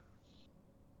Tatooine.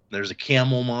 There's a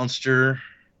camel monster.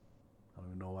 I don't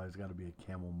even know why it's got to be a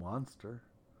camel monster.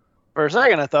 For a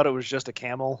second, I thought it was just a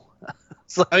camel.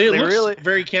 It looks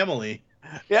very camel-y.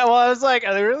 Yeah, well, I was like,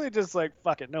 are they really just like,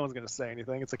 fuck it, no one's going to say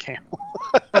anything. It's a camel.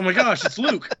 Oh my gosh, it's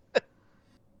Luke.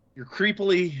 You're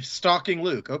creepily stalking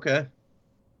Luke. Okay.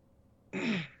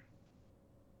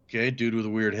 Okay, dude with a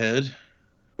weird head.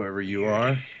 Whoever you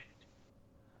are.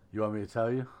 You want me to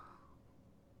tell you?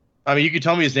 I mean, you can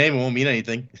tell me his name. It won't mean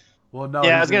anything. Well, no.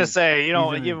 Yeah, I was going to say, you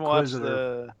don't an even watch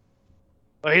Inquisitor.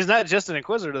 Well, he's not just an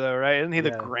Inquisitor, though, right? Isn't he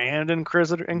the Grand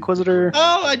Inquisitor?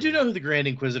 Oh, I do know who the Grand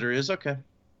Inquisitor is. Okay.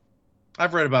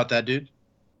 I've read about that, dude.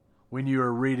 When you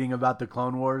were reading about the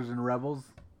Clone Wars and Rebels?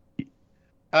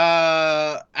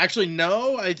 Actually,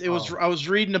 no. I was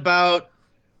reading about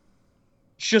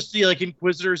just the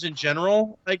Inquisitors in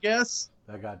general, I guess.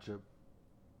 I got you.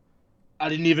 I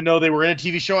didn't even know they were in a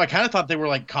TV show. I kind of thought they were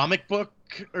like comic book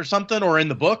or something, or in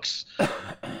the books.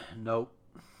 Nope.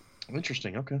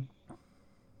 Interesting. Okay.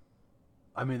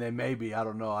 I mean, they may be. I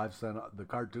don't know. I've seen the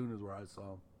cartoon is where I saw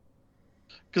them.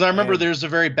 Because I remember there's a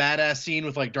very badass scene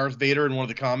with Darth Vader in one of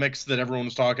the comics that everyone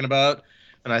was talking about,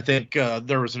 and I think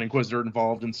there was an Inquisitor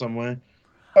involved in some way.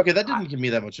 Okay, that didn't give me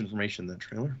that much information in that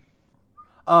trailer.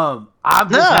 I'm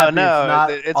just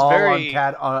happy it's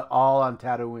not all on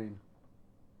Tatooine.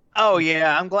 Oh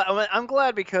yeah, I'm glad. I'm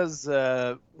glad because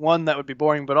one, that would be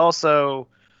boring, but also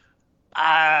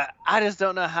I just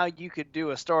don't know how you could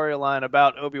do a storyline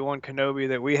about Obi-Wan Kenobi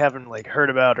that we haven't heard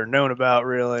about or known about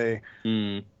really.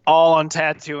 All on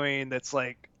Tatooine that's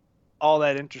all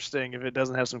that interesting if it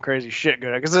doesn't have some crazy shit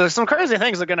going on. Because there's some crazy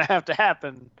things that are going to have to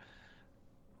happen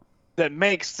that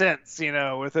make sense,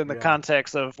 within the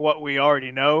context of what we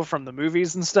already know from the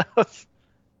movies and stuff.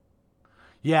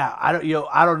 Yeah, I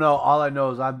don't know. All I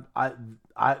know is I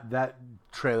that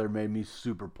trailer made me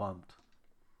super pumped.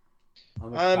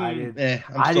 I'm excited.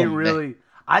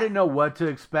 I didn't know what to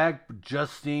expect, but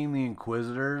just seeing the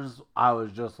Inquisitors, I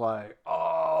was just like,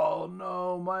 oh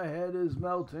no, my head is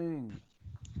melting.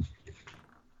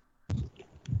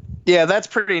 Yeah, that's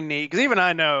pretty neat. Because even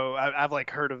I know, I've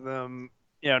heard of them,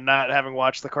 not having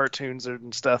watched the cartoons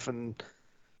and stuff, and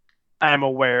I'm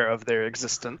aware of their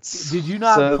existence. Did you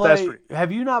not play?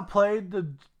 Have you not played the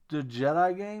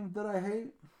Jedi game that I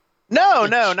hate? No,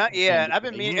 not yet. I've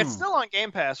been meaning. It's still on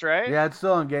Game Pass, right? Yeah, it's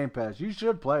still on Game Pass. You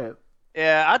should play it.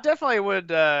 Yeah, I definitely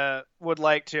would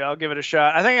like to. I'll give it a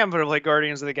shot. I think I'm going to play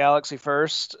Guardians of the Galaxy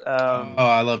first.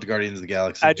 I loved Guardians of the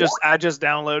Galaxy. I just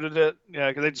downloaded it. Yeah,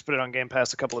 because they just put it on Game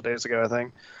Pass a couple of days ago, I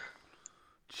think.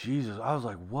 Jesus, I was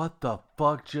like, what the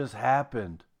fuck just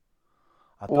happened?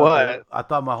 I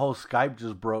thought my whole Skype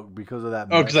just broke because of that.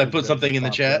 Oh, because I put something in the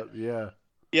chat? Yeah.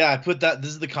 Yeah, I put that.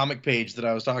 This is the comic page that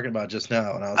I was talking about just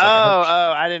now, and I was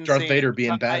I didn't. Darth Vader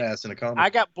being badass in a comic. I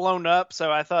got blown up,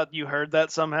 so I thought you heard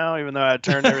that somehow, even though I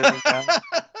turned everything down.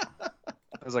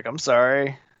 I was like, I'm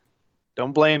sorry.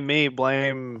 Don't blame me.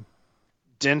 Blame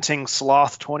Denting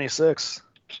Sloth 26.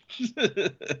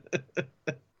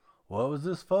 What was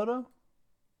this photo?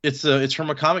 It's from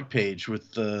a comic page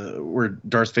with where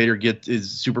Darth Vader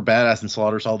is super badass and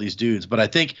slaughters all these dudes. But I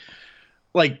think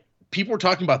people were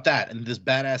talking about that and this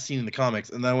badass scene in the comics,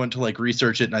 and then I went to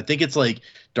research it, and I think it's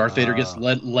Darth Vader gets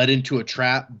led into a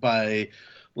trap by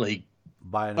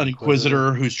by an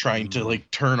Inquisitor who's trying to like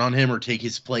turn on him or take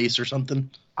his place or something.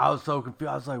 I was so confused.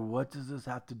 I was like, what does this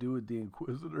have to do with the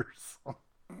Inquisitors?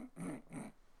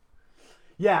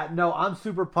 Yeah, no, I'm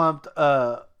super pumped.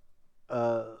 That's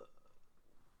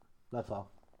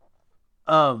all.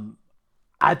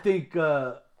 I think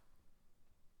I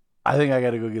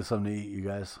gotta go get something to eat, you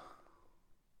guys.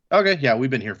 Okay, yeah, we've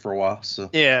been here for a while, so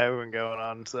Yeah, we've been going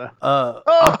on. So. Oh,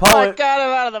 I got him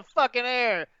out of the fucking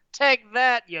air. Take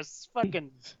that, you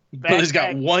fucking. But he's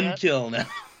got one kill now.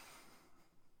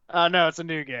 No, it's a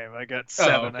new game. I got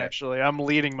 7 actually. I'm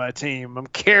leading my team. I'm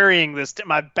carrying this.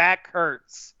 My back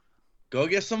hurts. Go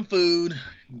get some food.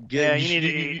 You need to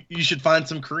eat. You should find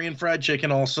some Korean fried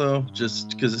chicken also,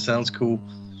 just because it sounds cool.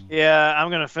 Yeah, I'm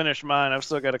gonna finish mine. I've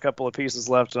still got a couple of pieces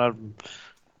left, and I've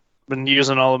been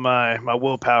using all of my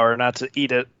willpower not to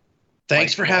eat it.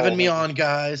 Thanks for having me on,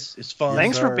 guys. It's fun.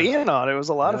 Thanks for being on. It was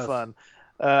a lot of fun.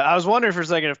 I was wondering for a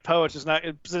second if Poet's just not,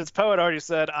 since Poet already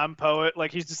said I'm Poet,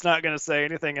 like he's just not gonna say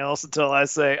anything else until I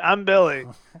say I'm Billy.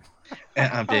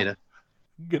 And I'm Data.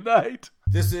 Good night.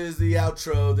 This is the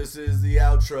outro. This is the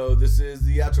outro. This is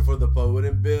the outro for the Poet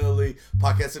and Billy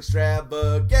podcast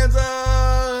extravaganza.